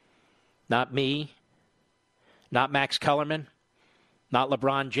 Not me. Not Max Kellerman. Not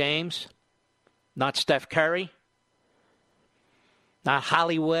LeBron James. Not Steph Curry. Not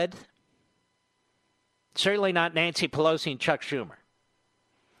Hollywood. Certainly not Nancy Pelosi and Chuck Schumer.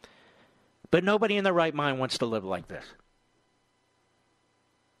 But nobody in their right mind wants to live like this.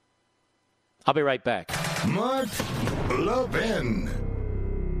 I'll be right back. Mark Levin.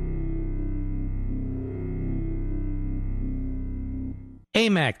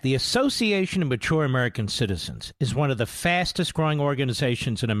 AMAC, the Association of Mature American Citizens, is one of the fastest-growing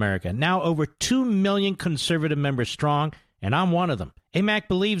organizations in America, now over 2 million conservative members strong, and I'm one of them. AMAC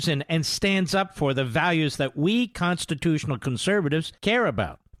believes in and stands up for the values that we constitutional conservatives care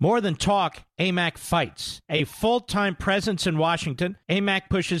about. More than talk, AMAC fights. A full-time presence in Washington, AMAC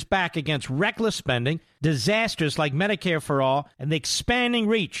pushes back against reckless spending, disasters like Medicare for All, and the expanding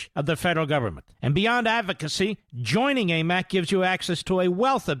reach of the federal government. And beyond advocacy, joining AMAC gives you access to a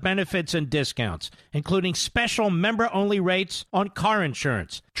wealth of benefits and discounts, including special member-only rates on car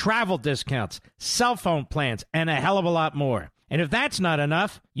insurance, travel discounts, cell phone plans, and a hell of a lot more. And if that's not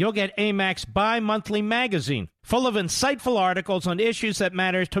enough, you'll get AMAC's bi-monthly magazine, full of insightful articles on issues that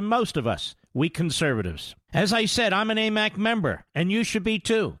matter to most of us, we conservatives. As I said, I'm an AMAC member, and you should be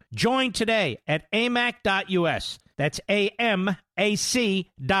too. Join today at amac.us. That's AMAC.us.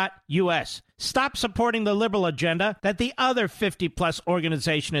 Stop supporting the liberal agenda that the other 50-plus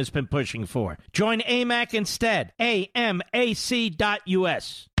organization has been pushing for. Join AMAC instead. AMAC.us.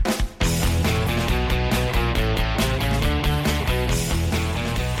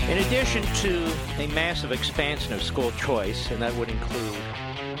 In addition to a massive expansion of school choice, and that would include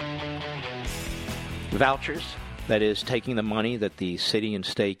vouchers, that is, taking the money that the city and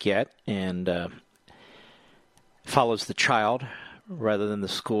state get and follows the child rather than the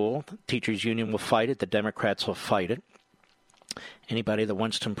school. The teachers' union will fight it. The Democrats will fight it. Anybody that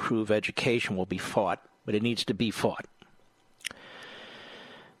wants to improve education will be fought, but it needs to be fought.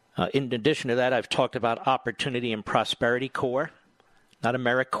 In addition to that, I've talked about Opportunity and Prosperity Corps. Not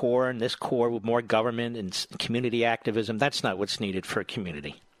AmeriCorps and this Corps with more government and community activism. That's not what's needed for a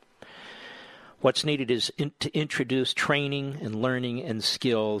community. What's needed is to introduce training and learning and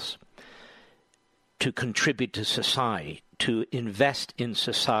skills to contribute to society, to invest in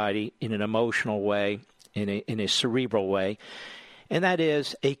society in an emotional way, in a cerebral way. And that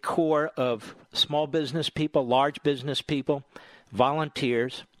is a core of small business people, large business people,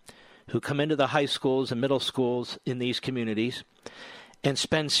 volunteers who come into the high schools and middle schools in these communities and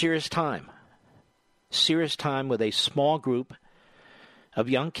spend serious time with a small group of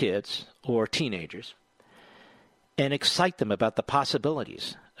young kids or teenagers and excite them about the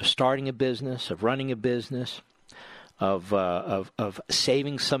possibilities of starting a business, of running a business, of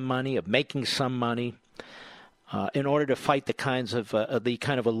saving some money, of making some money, in order to fight the kind of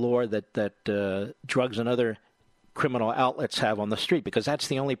allure that drugs and other criminal outlets have on the street, because that's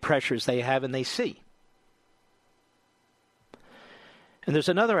the only pressures they have and they see. And there's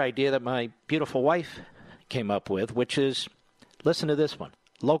another idea that my beautiful wife came up with, which is, listen to this one,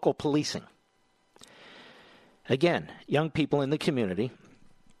 local policing. Again, young people in the community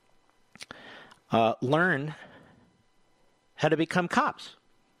learn how to become cops.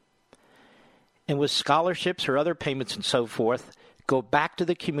 And with scholarships or other payments and so forth, go back to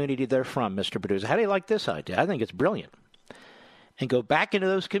the community they're from, Mr. Producer. How do you like this idea? I think it's brilliant. And go back into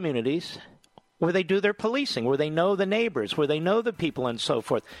those communities where they do their policing, where they know the neighbors, where they know the people and so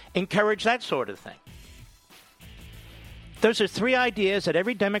forth. Encourage that sort of thing. Those are three ideas that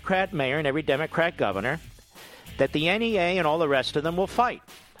every Democrat mayor and every Democrat governor, that the NEA and all the rest of them will fight.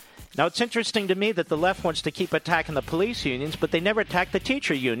 Now, it's interesting to me that the left wants to keep attacking the police unions, but they never attack the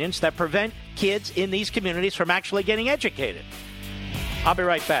teacher unions that prevent kids in these communities from actually getting educated. I'll be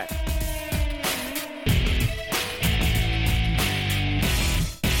right back.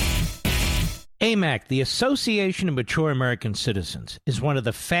 AMAC, the Association of Mature American Citizens, is one of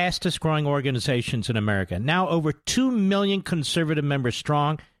the fastest-growing organizations in America, now over 2 million conservative members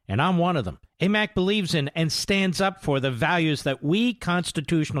strong, and I'm one of them. AMAC believes in and stands up for the values that we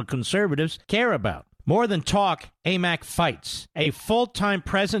constitutional conservatives care about. More than talk, AMAC fights. A full-time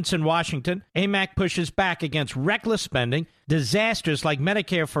presence in Washington, AMAC pushes back against reckless spending, disasters like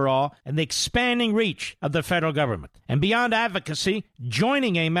Medicare for All, and the expanding reach of the federal government. And beyond advocacy,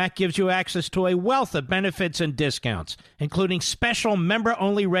 joining AMAC gives you access to a wealth of benefits and discounts, including special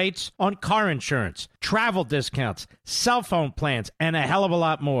member-only rates on car insurance, travel discounts, cell phone plans, and a hell of a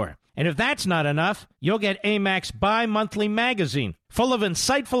lot more. And if that's not enough, you'll get AMAC's bi-monthly magazine, full of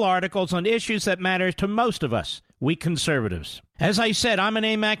insightful articles on issues that matter to most of us, we conservatives. As I said, I'm an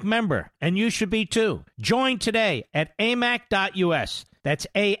AMAC member, and you should be too. Join today at amac.us. That's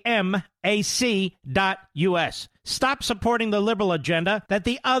AMAC.us. Stop supporting the liberal agenda that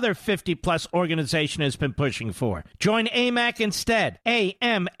the other 50-plus organization has been pushing for. Join AMAC instead.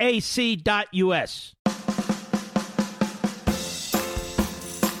 AMAC.us.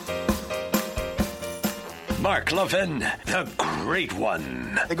 Mark Levin, the great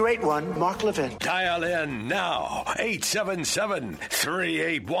one. The great one, Mark Levin. Dial in now,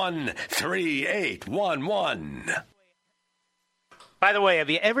 877-381-3811. By the way, have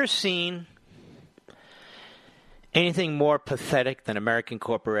you ever seen anything more pathetic than American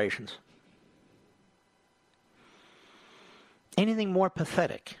corporations? Anything more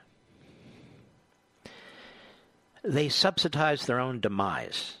pathetic? They subsidize their own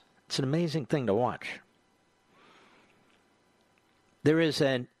demise. It's an amazing thing to watch. There is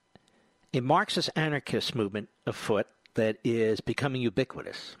a Marxist anarchist movement afoot that is becoming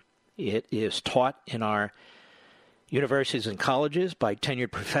ubiquitous. It is taught in our universities and colleges by tenured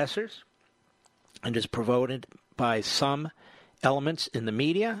professors and is promoted by some elements in the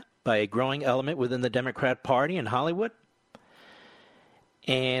media, by a growing element within the Democrat Party in Hollywood.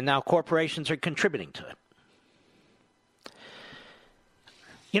 And now corporations are contributing to it.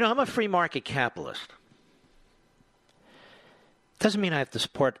 You know, I'm a free market capitalist. Doesn't mean I have to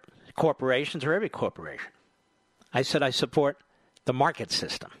support corporations or every corporation. I said I support the market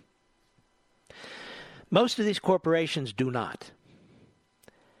system. Most of these corporations do not.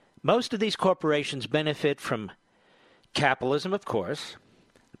 Most of these corporations benefit from capitalism, of course,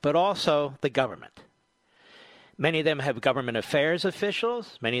 but also the government. Many of them have government affairs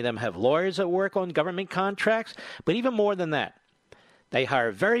officials. Many of them have lawyers that work on government contracts. But even more than that, they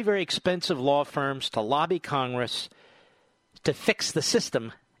hire very, very expensive law firms to lobby Congress to fix the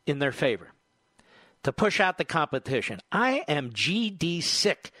system in their favor, to push out the competition. I am GD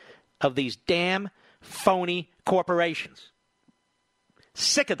sick of these damn phony corporations.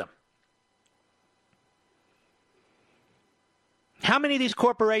 Sick of them. How many of these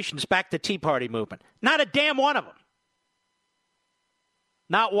corporations backed the Tea Party movement? Not a damn one of them.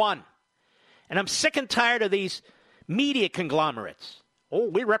 Not one. And I'm sick and tired of these media conglomerates. Oh,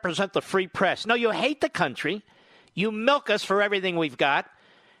 we represent the free press. No, you hate the country. You milk us for everything we've got.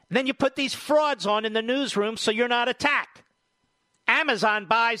 And then you put these frauds on in the newsroom so you're not attacked. Amazon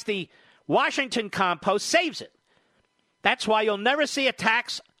buys the Washington Compost, saves it. That's why you'll never see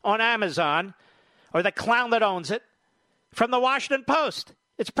attacks on Amazon or the clown that owns it from the Washington Post.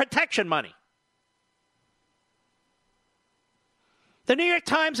 It's protection money. The New York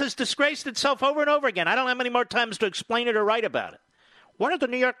Times has disgraced itself over and over again. I don't have many more times to explain it or write about it. What did the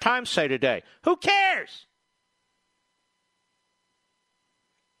New York Times say today? Who cares?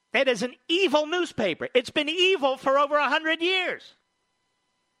 It is an evil newspaper. It's been evil for over 100 years.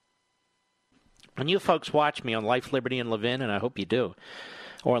 When you folks watch me on Life, Liberty, and Levin, and I hope you do,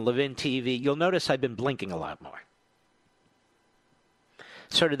 or on Levin TV, you'll notice I've been blinking a lot more.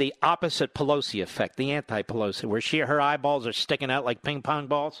 Sort of the opposite Pelosi effect, the anti-Pelosi, where her eyeballs are sticking out like ping pong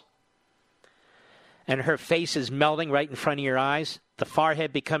balls, and her face is melting right in front of your eyes. The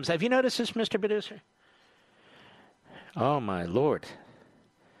forehead becomes... Have you noticed this, Mr. Producer? Oh, my Lord.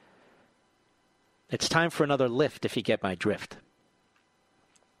 It's time for another lift, if you get my drift.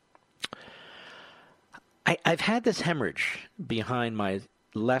 I've had this hemorrhage behind my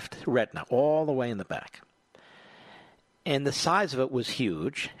left retina, all the way in the back. And the size of it was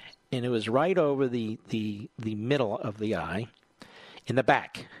huge, and it was right over the middle of the eye, in the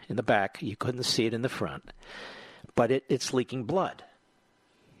back. In the back, you couldn't see it in the front, but it's leaking blood.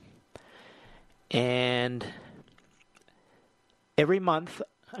 And every month,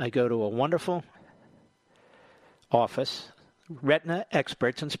 I go to a wonderful office, retina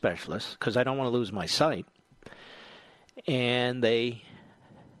experts and specialists, because I don't want to lose my sight, and they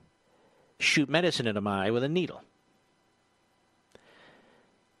shoot medicine into my eye with a needle.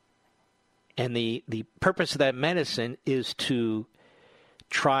 And the purpose of that medicine is to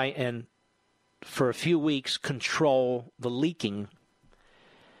try and, for a few weeks, control the leaking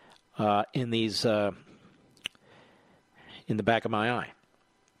in these in the back of my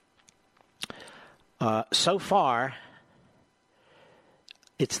eye. So far,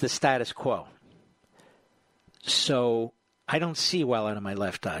 it's the status quo. So I don't see well out of my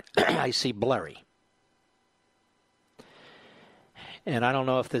left eye. I see blurry. And I don't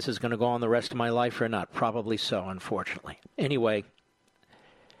know if this is going to go on the rest of my life or not. Probably so, unfortunately. Anyway,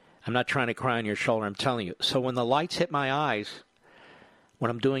 I'm not trying to cry on your shoulder. I'm telling you. So when the lights hit my eyes, when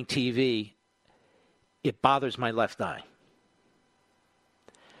I'm doing TV, it bothers my left eye.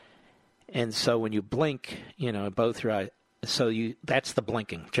 And so when you blink, both your eyes, that's the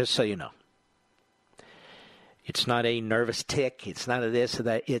blinking, just so you know. It's not a nervous tick. It's not a this or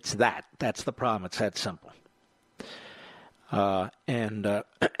that. It's that. That's the problem. It's that simple.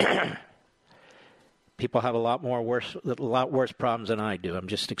 People have a lot worse problems than I do. I'm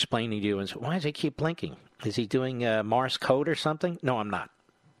just explaining to you. And so, why does he keep blinking? Is he doing Morse code or something? No, I'm not.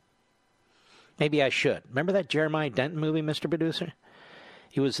 Maybe I should. Remember that Jeremiah Denton movie, Mr. Producer?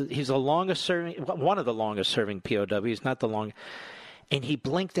 He's the longest serving, one of the longest serving POWs, not the longest. And he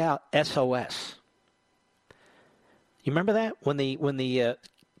blinked out SOS. You remember that? When the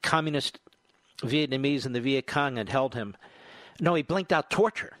communist Vietnamese and the Viet Cong had held him. No, he blinked out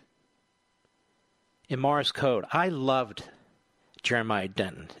torture in Morse code. I loved Jeremiah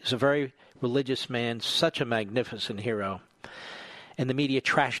Denton. He's a very religious man, such a magnificent hero. And the media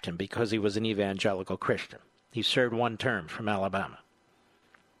trashed him because he was an evangelical Christian. He served one term from Alabama.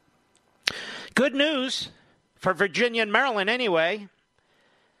 Good news for Virginia and Maryland anyway.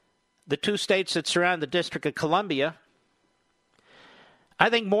 The two states that surround the District of Columbia. I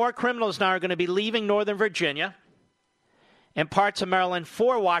think more criminals now are going to be leaving Northern Virginia and parts of Maryland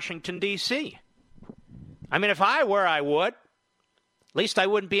for Washington, D.C. I mean, if I were, I would. At least I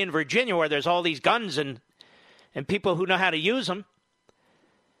wouldn't be in Virginia where there's all these guns and people who know how to use them.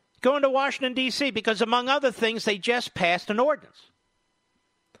 Going to Washington, D.C., because among other things, they just passed an ordinance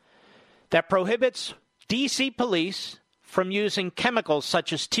that prohibits D.C. police from using chemicals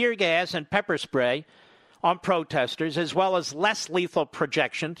such as tear gas and pepper spray on protesters, as well as less lethal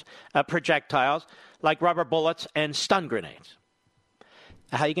projectiles like rubber bullets and stun grenades.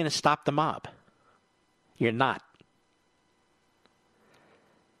 How are you going to stop the mob? You're not.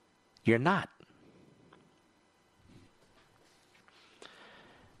 You're not.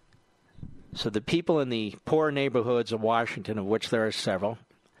 So the people in the poor neighborhoods of Washington, of which there are several,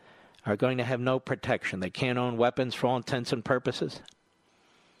 are going to have no protection. They can't own weapons for all intents and purposes.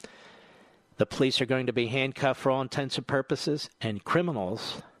 The police are going to be handcuffed for all intents and purposes, and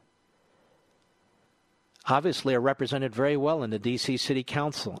criminals obviously are represented very well in the D.C. City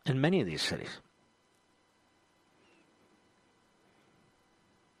Council in many of these cities.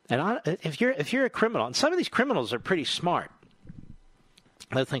 And if you're a criminal, and some of these criminals are pretty smart,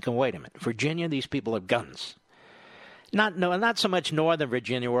 they're thinking, wait a minute, Virginia, these people have guns. Not so much Northern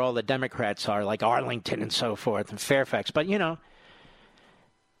Virginia where all the Democrats are, like Arlington and so forth, and Fairfax, but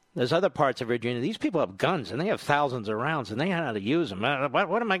there's other parts of Virginia. These people have guns, and they have thousands of rounds, and they know how to use them.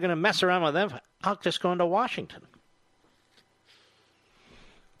 What am I going to mess around with them? I'll just go into Washington.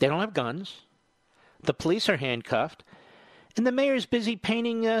 They don't have guns. The police are handcuffed, and the mayor's busy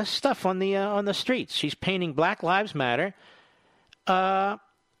painting stuff on the streets. She's painting Black Lives Matter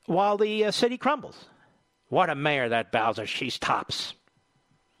while the city crumbles. What a mayor, that Bowser. She's tops.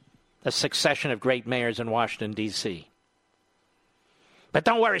 A succession of great mayors in Washington, D.C. But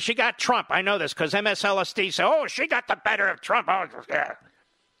don't worry, she got Trump. I know this because MSLSD said, she got the better of Trump. Oh, yeah.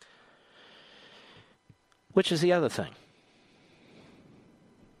 Which is the other thing.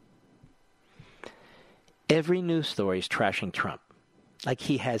 Every news story is trashing Trump. Like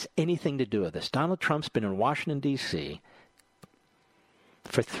he has anything to do with this. Donald Trump's been in Washington, D.C.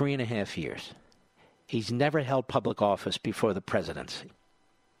 for 3.5 years. He's never held public office before the presidency.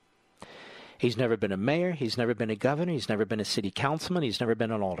 He's never been a mayor. He's never been a governor. He's never been a city councilman. He's never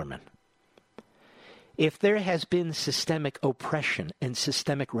been an alderman. If there has been systemic oppression and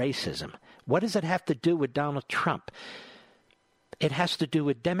systemic racism, what does it have to do with Donald Trump? It has to do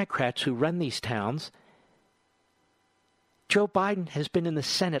with Democrats who run these towns. Joe Biden has been in the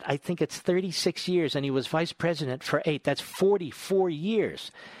Senate, I think it's 36 years, and he was vice president for 8. That's 44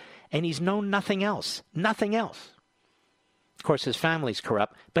 years. And he's known nothing else. Nothing else. Of course, his family's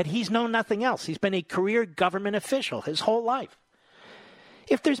corrupt, but he's known nothing else. He's been a career government official his whole life.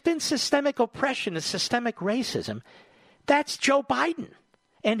 If there's been systemic oppression and systemic racism, that's Joe Biden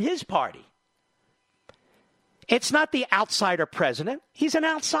and his party. It's not the outsider president. He's an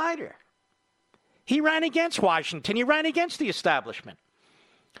outsider. He ran against Washington. He ran against the establishment.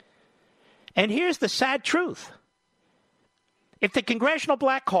 And here's the sad truth. If the Congressional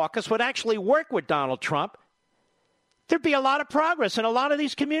Black Caucus would actually work with Donald Trump, there'd be a lot of progress in a lot of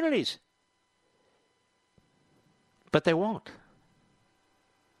these communities. But they won't.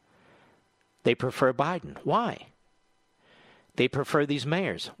 They prefer Biden. Why? They prefer these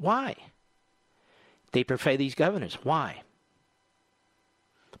mayors. Why? They prefer these governors. Why?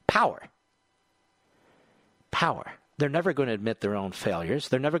 Power. Power. They're never going to admit their own failures.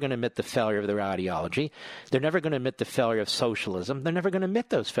 They're never going to admit the failure of their ideology. They're never going to admit the failure of socialism. They're never going to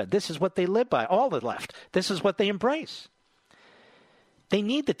admit those failures. This is what they live by, all the left. This is what they embrace. They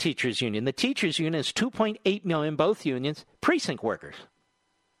need the teachers' union. The teachers' union is 2.8 million, both unions, precinct workers.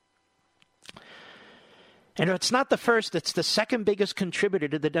 And it's not the first, it's the second biggest contributor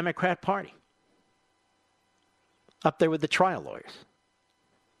to the Democrat Party. Up there with the trial lawyers.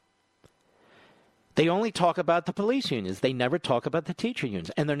 They only talk about the police unions. They never talk about the teacher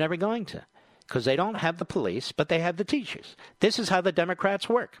unions, and they're never going to, because they don't have the police, but they have the teachers. This is how the Democrats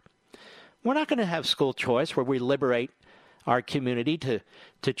work. We're not going to have school choice where we liberate our community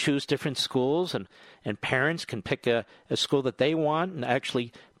to choose different schools, and parents can pick a school that they want and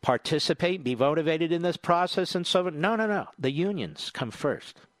actually participate, be motivated in this process and so on. No. The unions come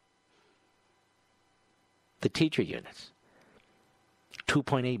first. The teacher unions.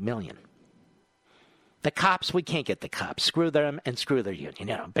 2.8 million. The cops, we can't get the cops. Screw them and screw their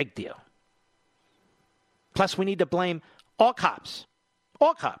union. Big deal. Plus, we need to blame all cops,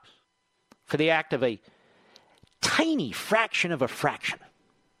 for the act of a tiny fraction of a fraction.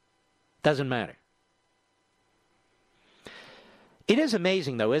 Doesn't matter. It is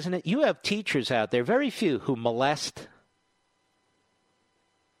amazing, though, isn't it? You have teachers out there, very few, who molest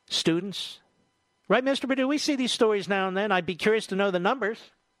students. Right, Mr. Perdue? We see these stories now and then. I'd be curious to know the numbers.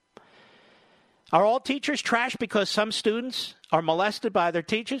 Are all teachers trash because some students are molested by their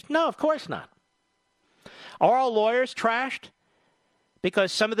teachers? No, of course not. Are all lawyers trashed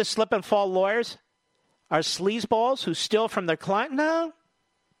because some of the slip and fall lawyers are sleazeballs who steal from their client? No.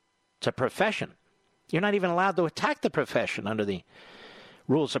 It's a profession. You're not even allowed to attack the profession under the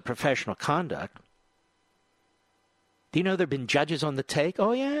rules of professional conduct. Do you know there have been judges on the take?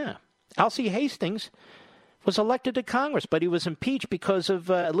 Oh, yeah. Alcee Hastings was elected to Congress, but he was impeached because of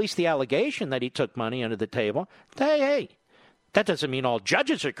at least the allegation that he took money under the table. Hey, that doesn't mean all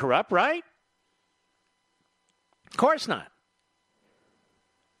judges are corrupt, right? Of course not.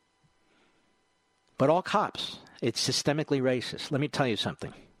 But all cops, it's systemically racist. Let me tell you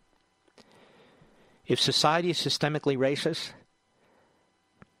something. If society is systemically racist,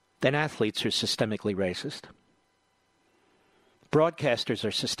 then athletes are systemically racist. Broadcasters are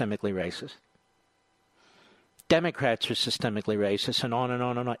systemically racist. Democrats are systemically racist, and on and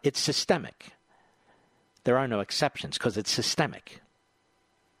on and on. It's systemic. There are no exceptions because it's systemic.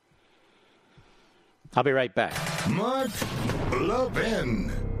 I'll be right back. Mark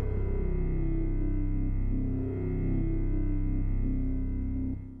Levin.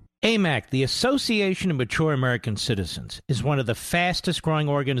 AMAC, the Association of Mature American Citizens, is one of the fastest-growing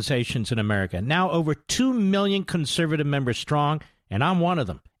organizations in America, now over 2 million conservative members strong, and I'm one of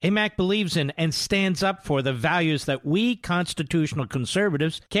them. AMAC believes in and stands up for the values that we constitutional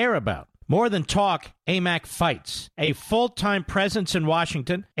conservatives care about. More than talk, AMAC fights. A full-time presence in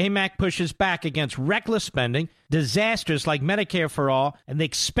Washington, AMAC pushes back against reckless spending, disasters like Medicare for All, and the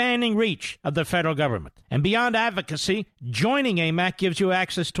expanding reach of the federal government. And beyond advocacy, joining AMAC gives you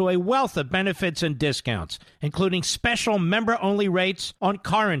access to a wealth of benefits and discounts, including special member-only rates on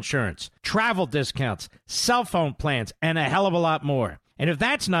car insurance, travel discounts, cell phone plans, and a hell of a lot more. And if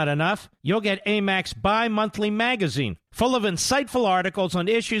that's not enough, you'll get AMAC's bi-monthly magazine, full of insightful articles on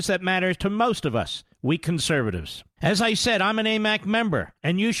issues that matter to most of us, we conservatives. As I said, I'm an AMAC member,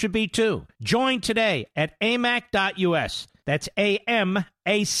 and you should be too. Join today at amac.us. That's AMAC.us.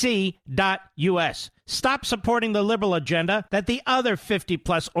 Stop supporting the liberal agenda that the other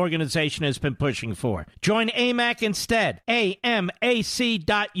 50-plus organization has been pushing for. Join AMAC instead. AMAC.us.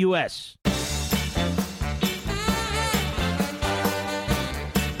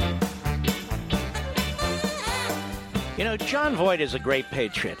 You know, John Voight is a great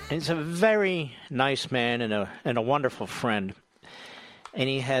patriot. He's a very nice man and a wonderful friend. And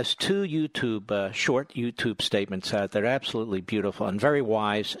he has two short YouTube statements out that are absolutely beautiful and very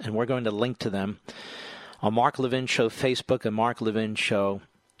wise. And we're going to link to them on Mark Levin Show Facebook and Mark Levin Show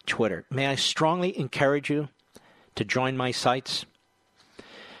Twitter. May I strongly encourage you to join my sites?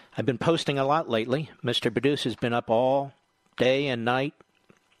 I've been posting a lot lately. Mr. Produce has been up all day and night.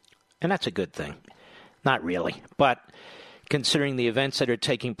 And that's a good thing. Not really, but considering the events that are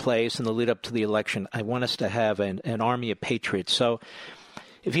taking place in the lead up to the election, I want us to have an army of patriots. So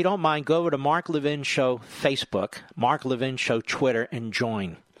if you don't mind, go over to Mark Levin Show Facebook, Mark Levin Show Twitter, and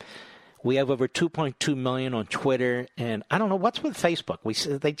join. We have over 2.2 million on Twitter, and I don't know what's with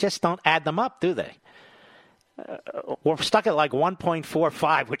Facebook. They just don't add them up, do they? We're stuck at like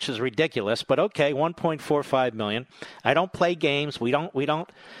 1.45, which is ridiculous, but okay, 1.45 million. I don't play games. We don't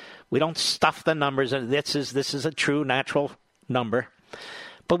stuff the numbers, and this is a true natural number.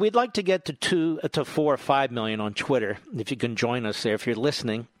 But we'd like to get to 4 or 5 million on Twitter. If you can join us there, if you're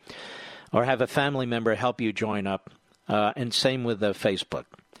listening, or have a family member help you join up, and same with Facebook.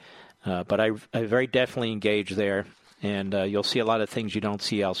 But I very definitely engage there, and you'll see a lot of things you don't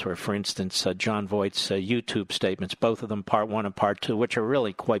see elsewhere. For instance, John Voight's YouTube statements, both of them Part 1 and Part 2, which are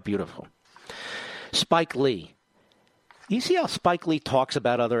really quite beautiful. Spike Lee. You see how Spike Lee talks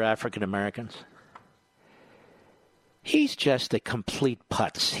about other African Americans? He's just a complete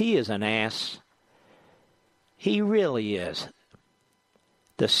putz. He is an ass. He really is.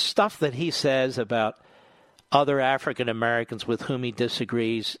 The stuff that he says about other African Americans with whom he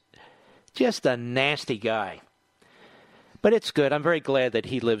disagrees, just a nasty guy. But it's good. I'm very glad that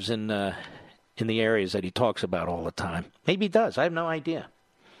he lives in the areas that he talks about all the time. Maybe he does. I have no idea.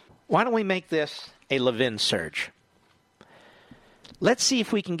 Why don't we make this a Levin surge? Let's see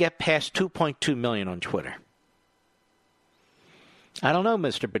if we can get past 2.2 million on Twitter. I don't know,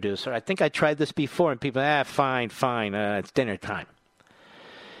 Mr. Producer. I think I tried this before, and people, fine, it's dinner time.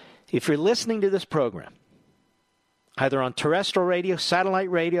 If you're listening to this program, either on terrestrial radio, satellite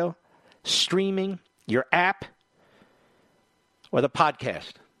radio, streaming, your app, or the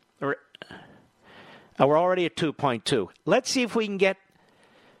podcast, we're already at 2.2. Let's see if we can get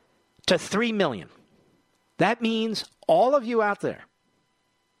to 3 million. That means all of you out there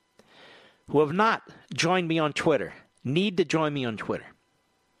who have not joined me on Twitter need to join me on Twitter.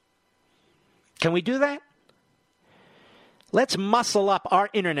 Can we do that? Let's muscle up our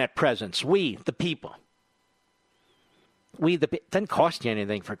internet presence. We, the people. It doesn't cost you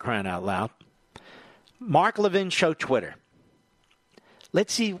anything, for crying out loud. Mark Levin Show Twitter.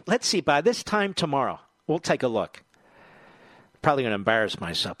 Let's see, by this time tomorrow, we'll take a look. Probably going to embarrass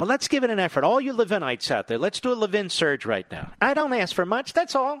myself, but let's give it an effort. All you Levinites out there, let's do a Levin surge right now. I don't ask for much,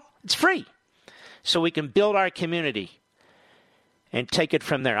 that's all. It's free. So we can build our community and take it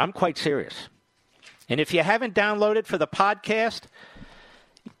from there. I'm quite serious. And if you haven't downloaded for the podcast,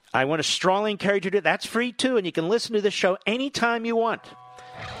 I want to strongly encourage you to do that. That's free too, and you can listen to the show anytime you want.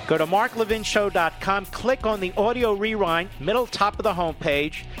 Go to marklevinshow.com, click on the audio rewind, middle top of the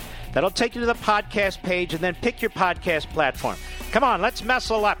homepage. That'll take you to the podcast page, and then pick your podcast platform. Come on, let's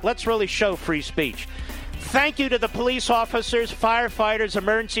muscle up. Let's really show free speech. Thank you to the police officers, firefighters,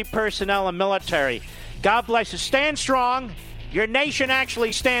 emergency personnel, and military. God bless you. Stand strong. Your nation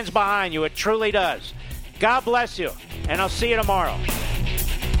actually stands behind you. It truly does. God bless you, and I'll see you tomorrow.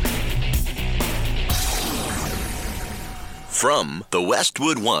 From the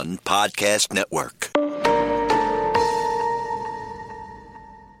Westwood One Podcast Network.